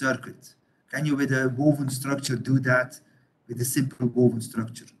make a circuit. Can you, with a woven structure, do that with a simple woven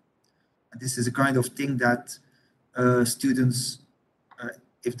structure? And this is a kind of thing that students,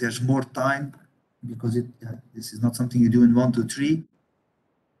 if there's more time, because this is not something you do in 1, 2, 3,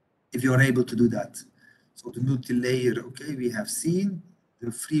 if you're able to do that. So the multi-layer, okay, we have seen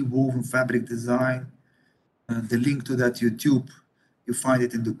the free woven fabric design. The link to that YouTube, you find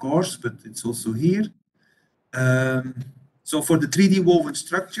it in the course, but it's also here. So for the 3D woven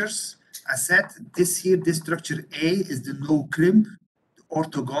structures, I said this structure A is the no crimp, the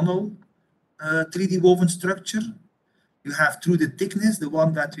orthogonal 3D woven structure. You have through the thickness, the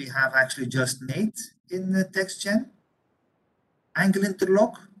one that we have actually just made in TexGen. Angle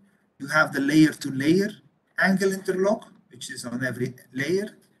interlock, you have the layer to layer angle interlock, which is on every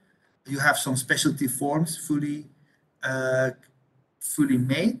layer. You have some specialty forms fully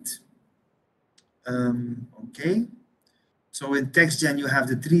made. Okay. So in TexGen, you have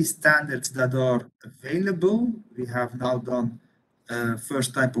the 3 standards that are available. We have now done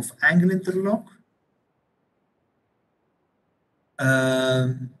first type of angle interlock.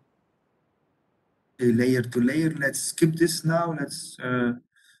 Layer to layer. Let's skip this now. Let's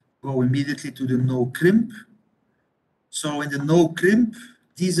go immediately to the no crimp. So in the no crimp,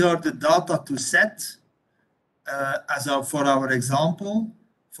 these are the data to set for our example.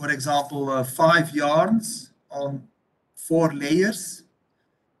 For example, 5 yarns on 4 layers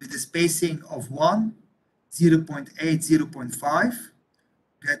with a spacing of 1, 0.8, 0.5.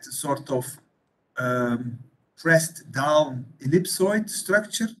 Get a sort of pressed down ellipsoid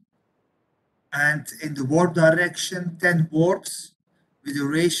structure. And in the warp direction, 10 warps with a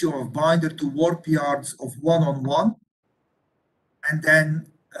ratio of binder to warp yards of 1:1. And then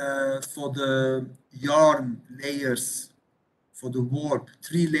for the yarn layers, for the warp,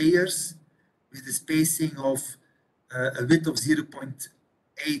 3 layers with a spacing of a width of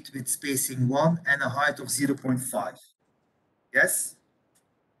 0.8 with spacing 1 and a height of 0.5. Yes?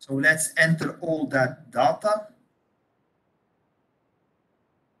 So let's enter all that data.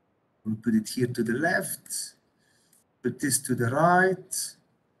 We'll put it here to the left, put this to the right,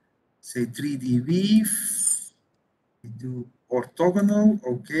 say 3D weave, we do orthogonal,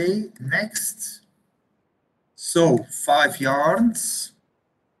 okay, next. So 5 yarns,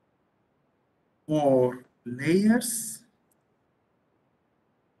 4 layers,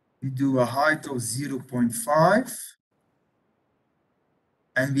 we do a height of 0.5,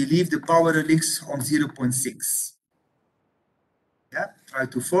 and we leave the power helix on 0.6. Yeah, try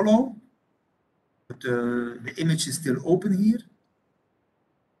to follow, but the image is still open here.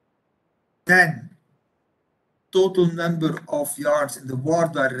 Then total number of yarns in the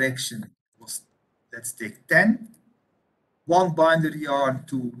warp direction was, let's take 10. 1 binder yarn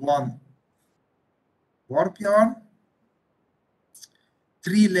to 1 warp yarn.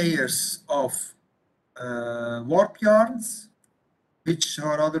 3 layers of warp yarns, which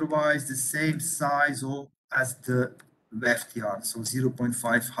are otherwise the same size as the weft yarn, so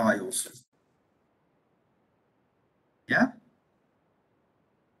 0.5 high also. Yeah?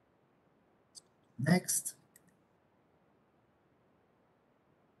 Next.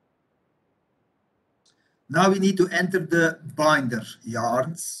 Now we need to enter the binder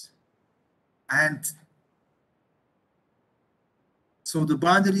yarns. And so the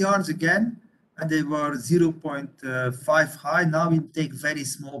binder yarns again, and they were 0.5 high. Now we take very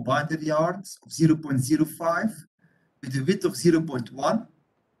small binder yarns of 0.05 with a width of 0.1.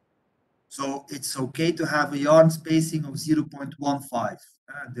 So it's okay to have a yarn spacing of 0.15,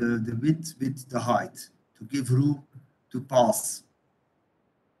 the width with the height, to give room to pass.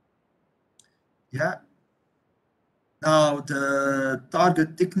 Yeah. Now the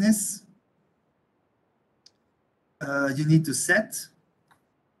target thickness you need to set.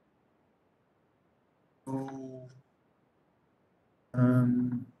 So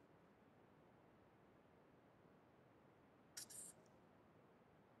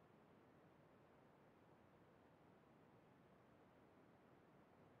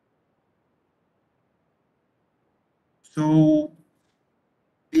so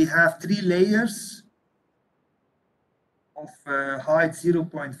we have 3 layers of height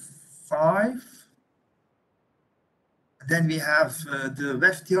 0.5. Then we have the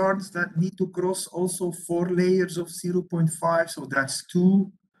weft yarns that need to cross also 4 layers of 0.5. So that's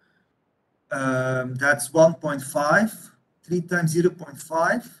 2. That's 1.5. 3 times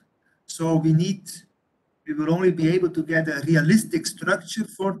 0.5. So we will only be able to get a realistic structure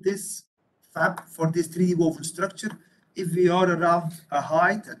for this for this 3D woven structure if we are around a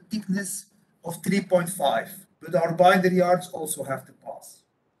height, a thickness of 3.5. But our binder yarns also have to pass.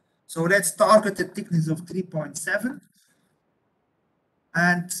 So let's target a thickness of 3.7.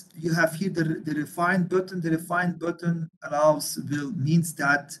 And you have here the refine button. The refine button means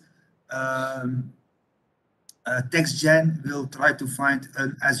that TexGen will try to find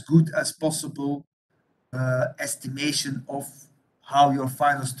an as good as possible estimation of how your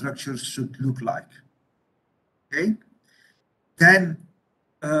final structure should look like. Okay. Then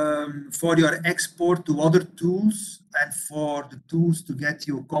for your export to other tools and for the tools to get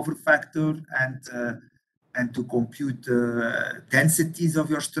your cover factor and to compute densities of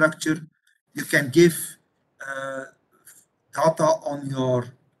your structure, you can give data on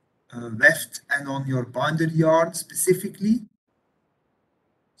your weft and on your binder yarn specifically.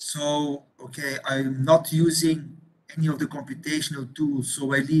 So, okay, I'm not using any of the computational tools,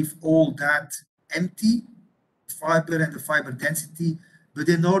 so I leave all that empty, fiber and the fiber density. But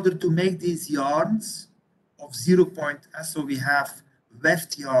in order to make these yarns of 0. So we have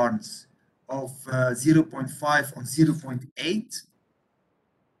weft yarns of 0.5 on 0.8.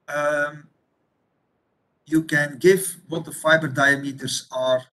 You can give what the fiber diameters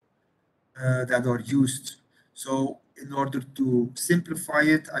are that are used. So in order to simplify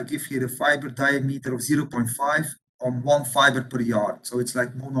it, I give here a fiber diameter of 0.5 on 1 fiber per yarn. So it's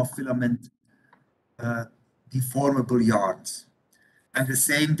like monofilament deformable yarns. And the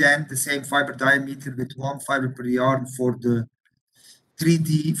same fiber diameter with 1 fiber per yarn for the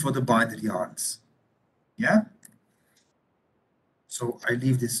 3D for the binder yarns. Yeah. So I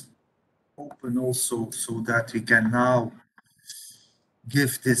leave this open also so that we can now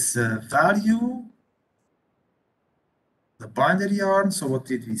give this value. The binder yarn, so what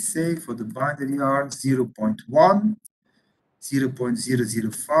did we say for the binder yarn? 0.1,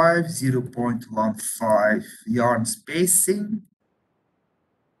 0.005, 0.15 yarn spacing.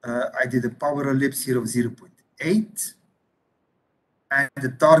 I did a power ellipse here of 0.8. And the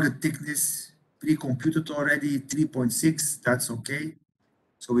target thickness, pre-computed already, 3.6, that's okay.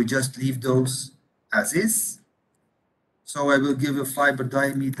 So we just leave those as is. So I will give a fiber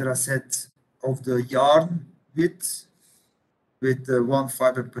diameter, I said, of the yarn width with 1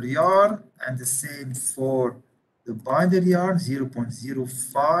 fiber per yarn, and the same for the binder yarn,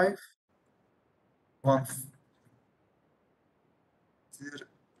 0.05,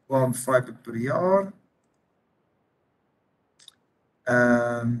 1 fiber per yarn.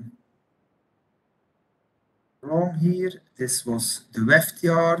 Wrong here, this was the weft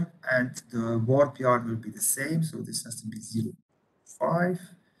yarn, and the warp yarn will be the same, so this has to be 0.5.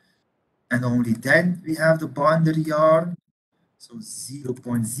 And only then we have the binder yarn. So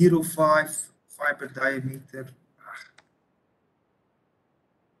 0.05 fiber diameter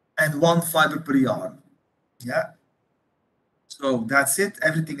and 1 fiber per yarn. Yeah. So that's it.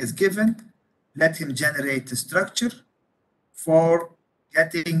 Everything is given. Let him generate the structure for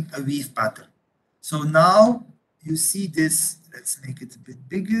getting a weave pattern. So now you see this. Let's make it a bit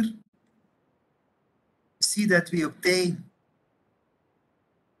bigger. See that we obtain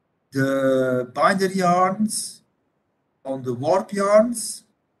the binder yarns on the warp yarns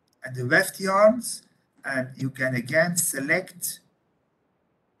and the weft yarns, and you can again select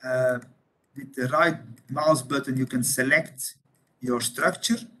with the right mouse button, you can select your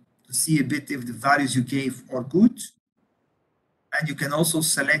structure to see a bit if the values you gave are good. And you can also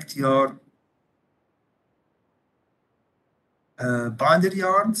select your binder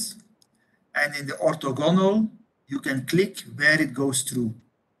yarns. And in the orthogonal, you can click where it goes through.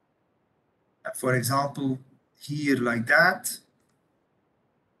 For example, here like that,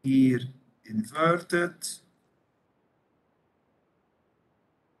 here inverted.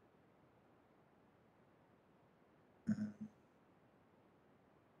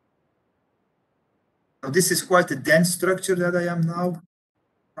 So this is quite a dense structure that I am now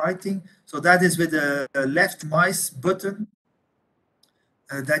writing. So that is with the left mouse button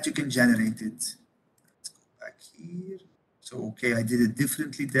that you can generate it. Let's go back here. So, okay, I did it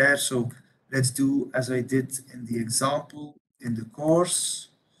differently there. So let's do as I did in the example in the course,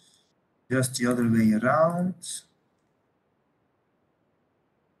 just the other way around.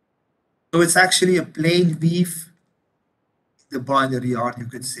 So it's actually a plain weave, the binary yarn, you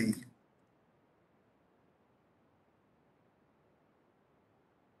could say.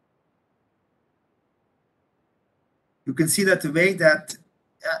 You can see that the way that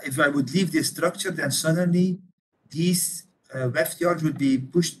if I would leave this structure, then suddenly these weft yarns would be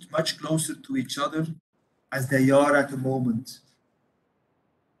pushed much closer to each other as they are at the moment.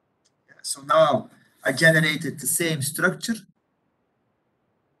 So now I generated the same structure.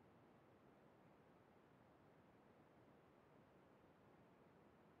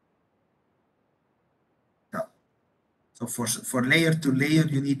 So for layer to layer,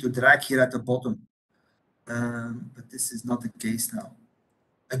 you need to drag here at the bottom. But this is not the case now.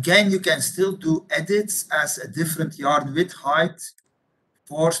 Again, you can still do edits as a different yarn width height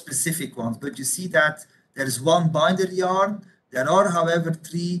for specific ones, but you see that there is one binder yarn. There are, however,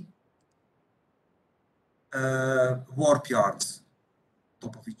 3 warp yarns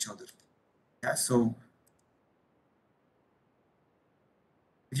on top of each other. Yeah, so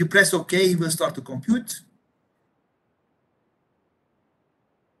if you press OK, he will start to compute.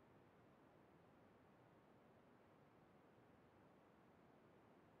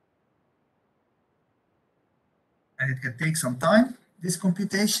 And it can take some time, this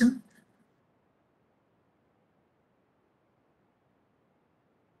computation.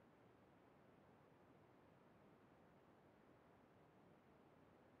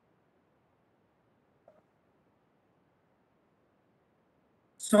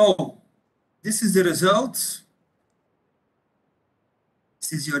 So this is the result.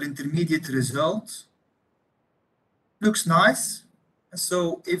 This is your intermediate result. Looks nice.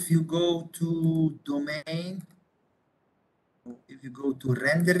 So if you go to domain, if you go to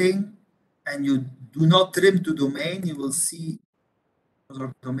rendering and you do not trim to domain, you will see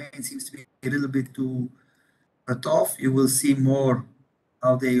our domain seems to be a little bit too cut off. You will see more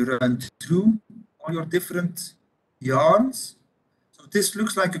how they run through all your different yarns. So this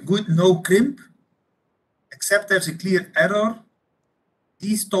looks like a good no crimp, except there's a clear error.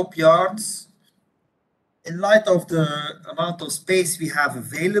 These top yarns, in light of the amount of space we have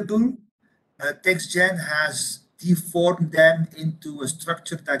available, TexGen has deformed them into a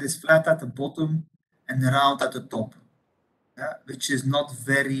structure that is flat at the bottom and round at the top, which is not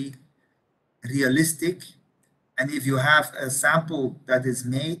very realistic. And if you have a sample that is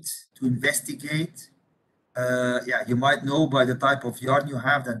made to investigate, you might know by the type of yarn you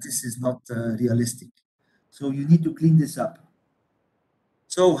have that this is not realistic. So you need to clean this up.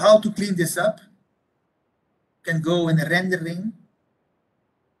 So how to clean this up? You can go in the rendering.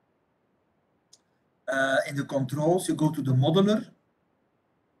 In the controls, you go to the modeler.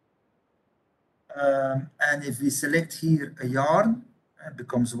 And if we select here a yarn, it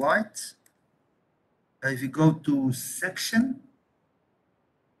becomes white. If you go to section,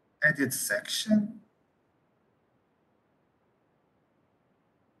 edit section,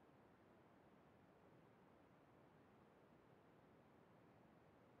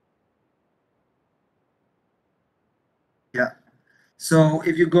 yeah. So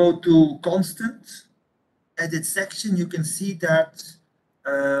if you go to constant, edit section, you can see that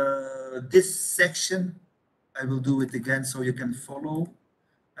this section, I will do it again so you can follow.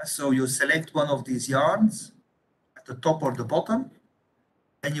 So you select one of these yarns at the top or the bottom,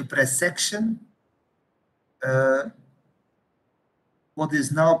 and you press section. What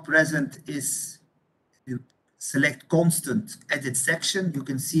is now present is you select constant, edit section. You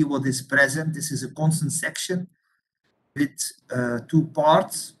can see what is present. This is a constant section with 2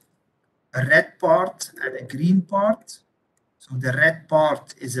 parts, a red part and a green part. So the red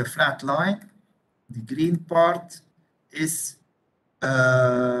part is a flat line. The green part is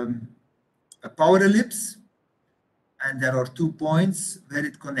a power ellipse. And there are 2 points where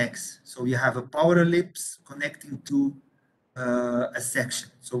it connects. So you have a power ellipse connecting to a section.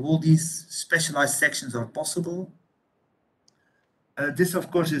 So all these specialized sections are possible. This,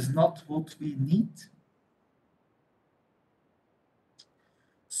 of course, is not what we need.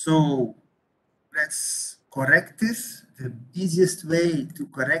 So let's correct this. The easiest way to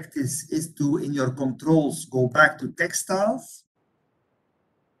correct this is to, in your controls, go back to textiles.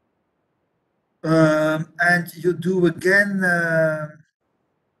 And you do again,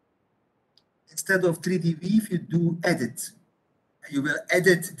 instead of 3D weave, you do edit. You will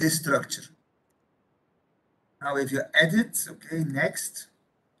edit this structure. Now, if you edit, okay, next.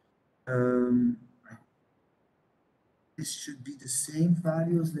 This should be the same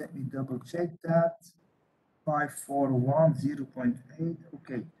values. Let me double check that. 541, 0.8.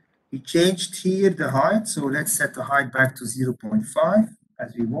 Okay, we changed here the height. So let's set the height back to 0.5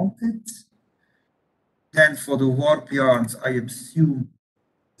 as we wanted. Then for the warp yarns, I assume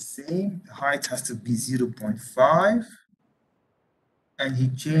the same. The height has to be 0.5. And he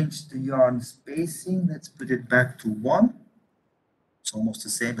changed the yarn spacing. Let's put it back to 1. It's almost the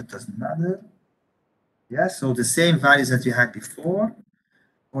same, but doesn't matter. Yeah, so the same values that we had before.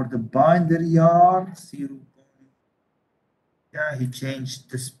 For the binder yarn, 0. Yeah, he changed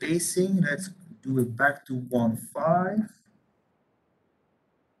the spacing. Let's do it back to 1.5.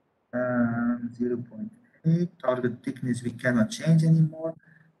 0.8. Target thickness we cannot change anymore.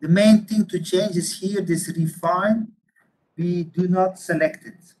 The main thing to change is here, this refine. We do not select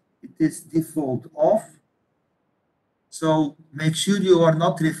it. It is default off. So make sure you are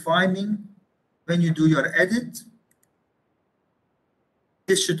not refining when you do your edit.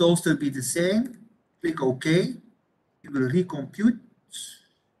 This should also be the same. Click OK. You will recompute.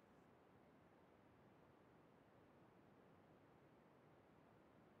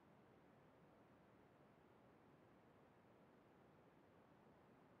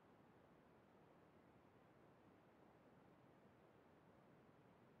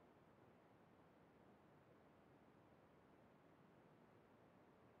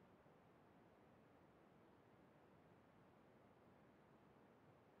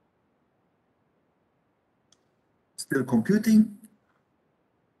 Still computing.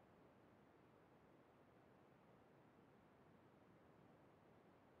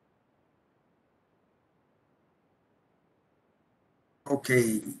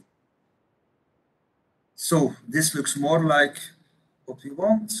 Okay. So this looks more like what we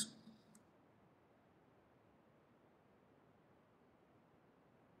want.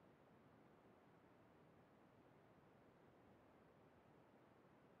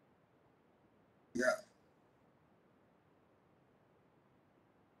 Yeah.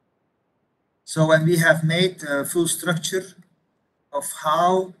 So when we have made a full structure of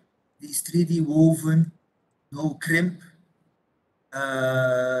how these 3D woven, no crimp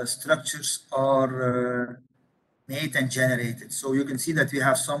structures are made and generated. So you can see that we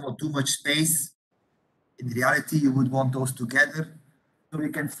have somewhat too much space. In reality, you would want those together. So we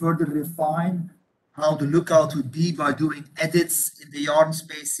can further refine how the lookout would be by doing edits in the yarn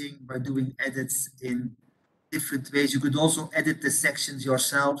spacing, by doing edits in different ways. You could also edit the sections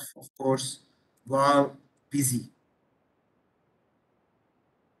yourself, of course, while busy.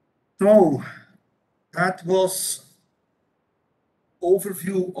 So that was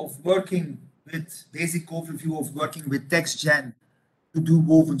overview of working with, basic overview of working with TexGen to do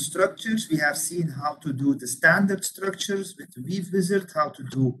woven structures. We have seen how to do the standard structures with the Weave Wizard, how to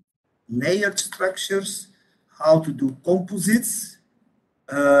do layered structures, how to do composites,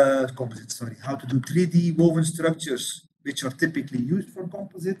 how to do 3D woven structures, which are typically used for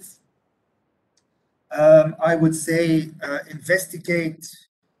composites. I would say investigate.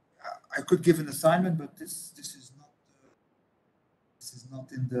 I could give an assignment, but this is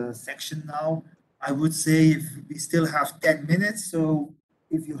not in the section now. I would say if we still have 10 minutes, so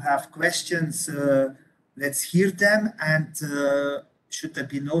if you have questions, let's hear them. And should there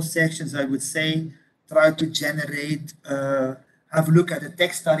be no sections, I would say try to generate, have a look at a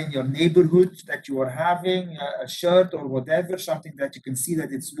textile in your neighborhood that you are having, a shirt or whatever, something that you can see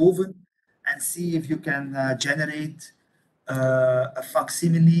that it's woven, and see if you can generate a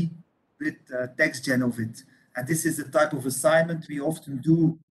facsimile with TexGen of it. And this is the type of assignment we often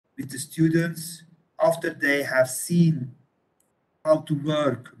do with the students after they have seen how to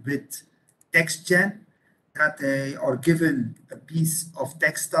work with TexGen, that they are given a piece of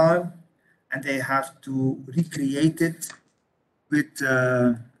textile and they have to recreate it with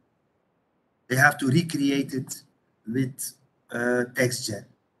TexGen.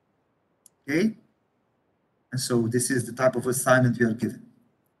 Okay, and so this is the type of assignment we are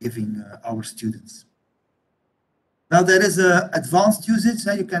giving our students. Now there is an advanced usage.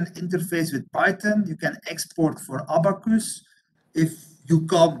 You can interface with Python. You can export for Abacus. If you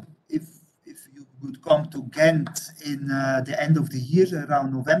would come to Ghent in the end of the year,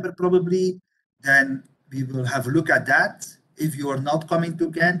 around November probably, then we will have a look at that. If you are not coming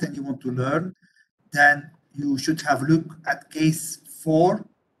to Ghent and you want to learn, then you should have a look at case 4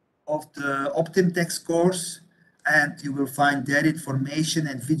 of the OptimTex course, and you will find there information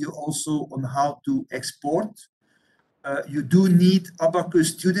and video also on how to export. You do need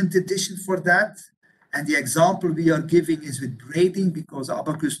Abacus Student Edition for that. And the example we are giving is with braiding, because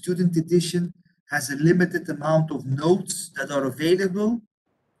Abacus Student Edition has a limited amount of nodes that are available.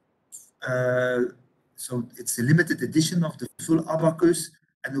 So it's a limited edition of the full Abacus,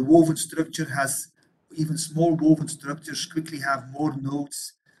 and the woven structure has, even small woven structures quickly have more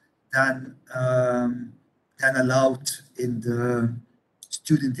nodes than allowed in the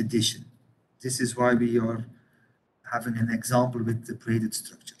student edition. This is why we are having an example with the braided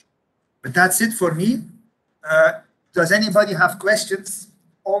structure. But that's it for me. Does anybody have questions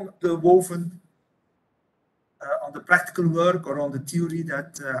on the woven, on the practical work or on the theory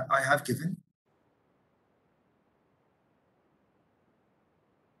that I have given?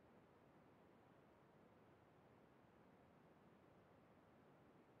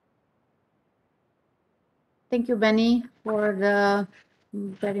 Thank you, Benny, for the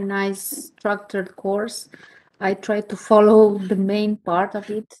very nice structured course. I tried to follow the main part of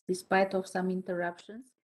it, despite of some interruptions.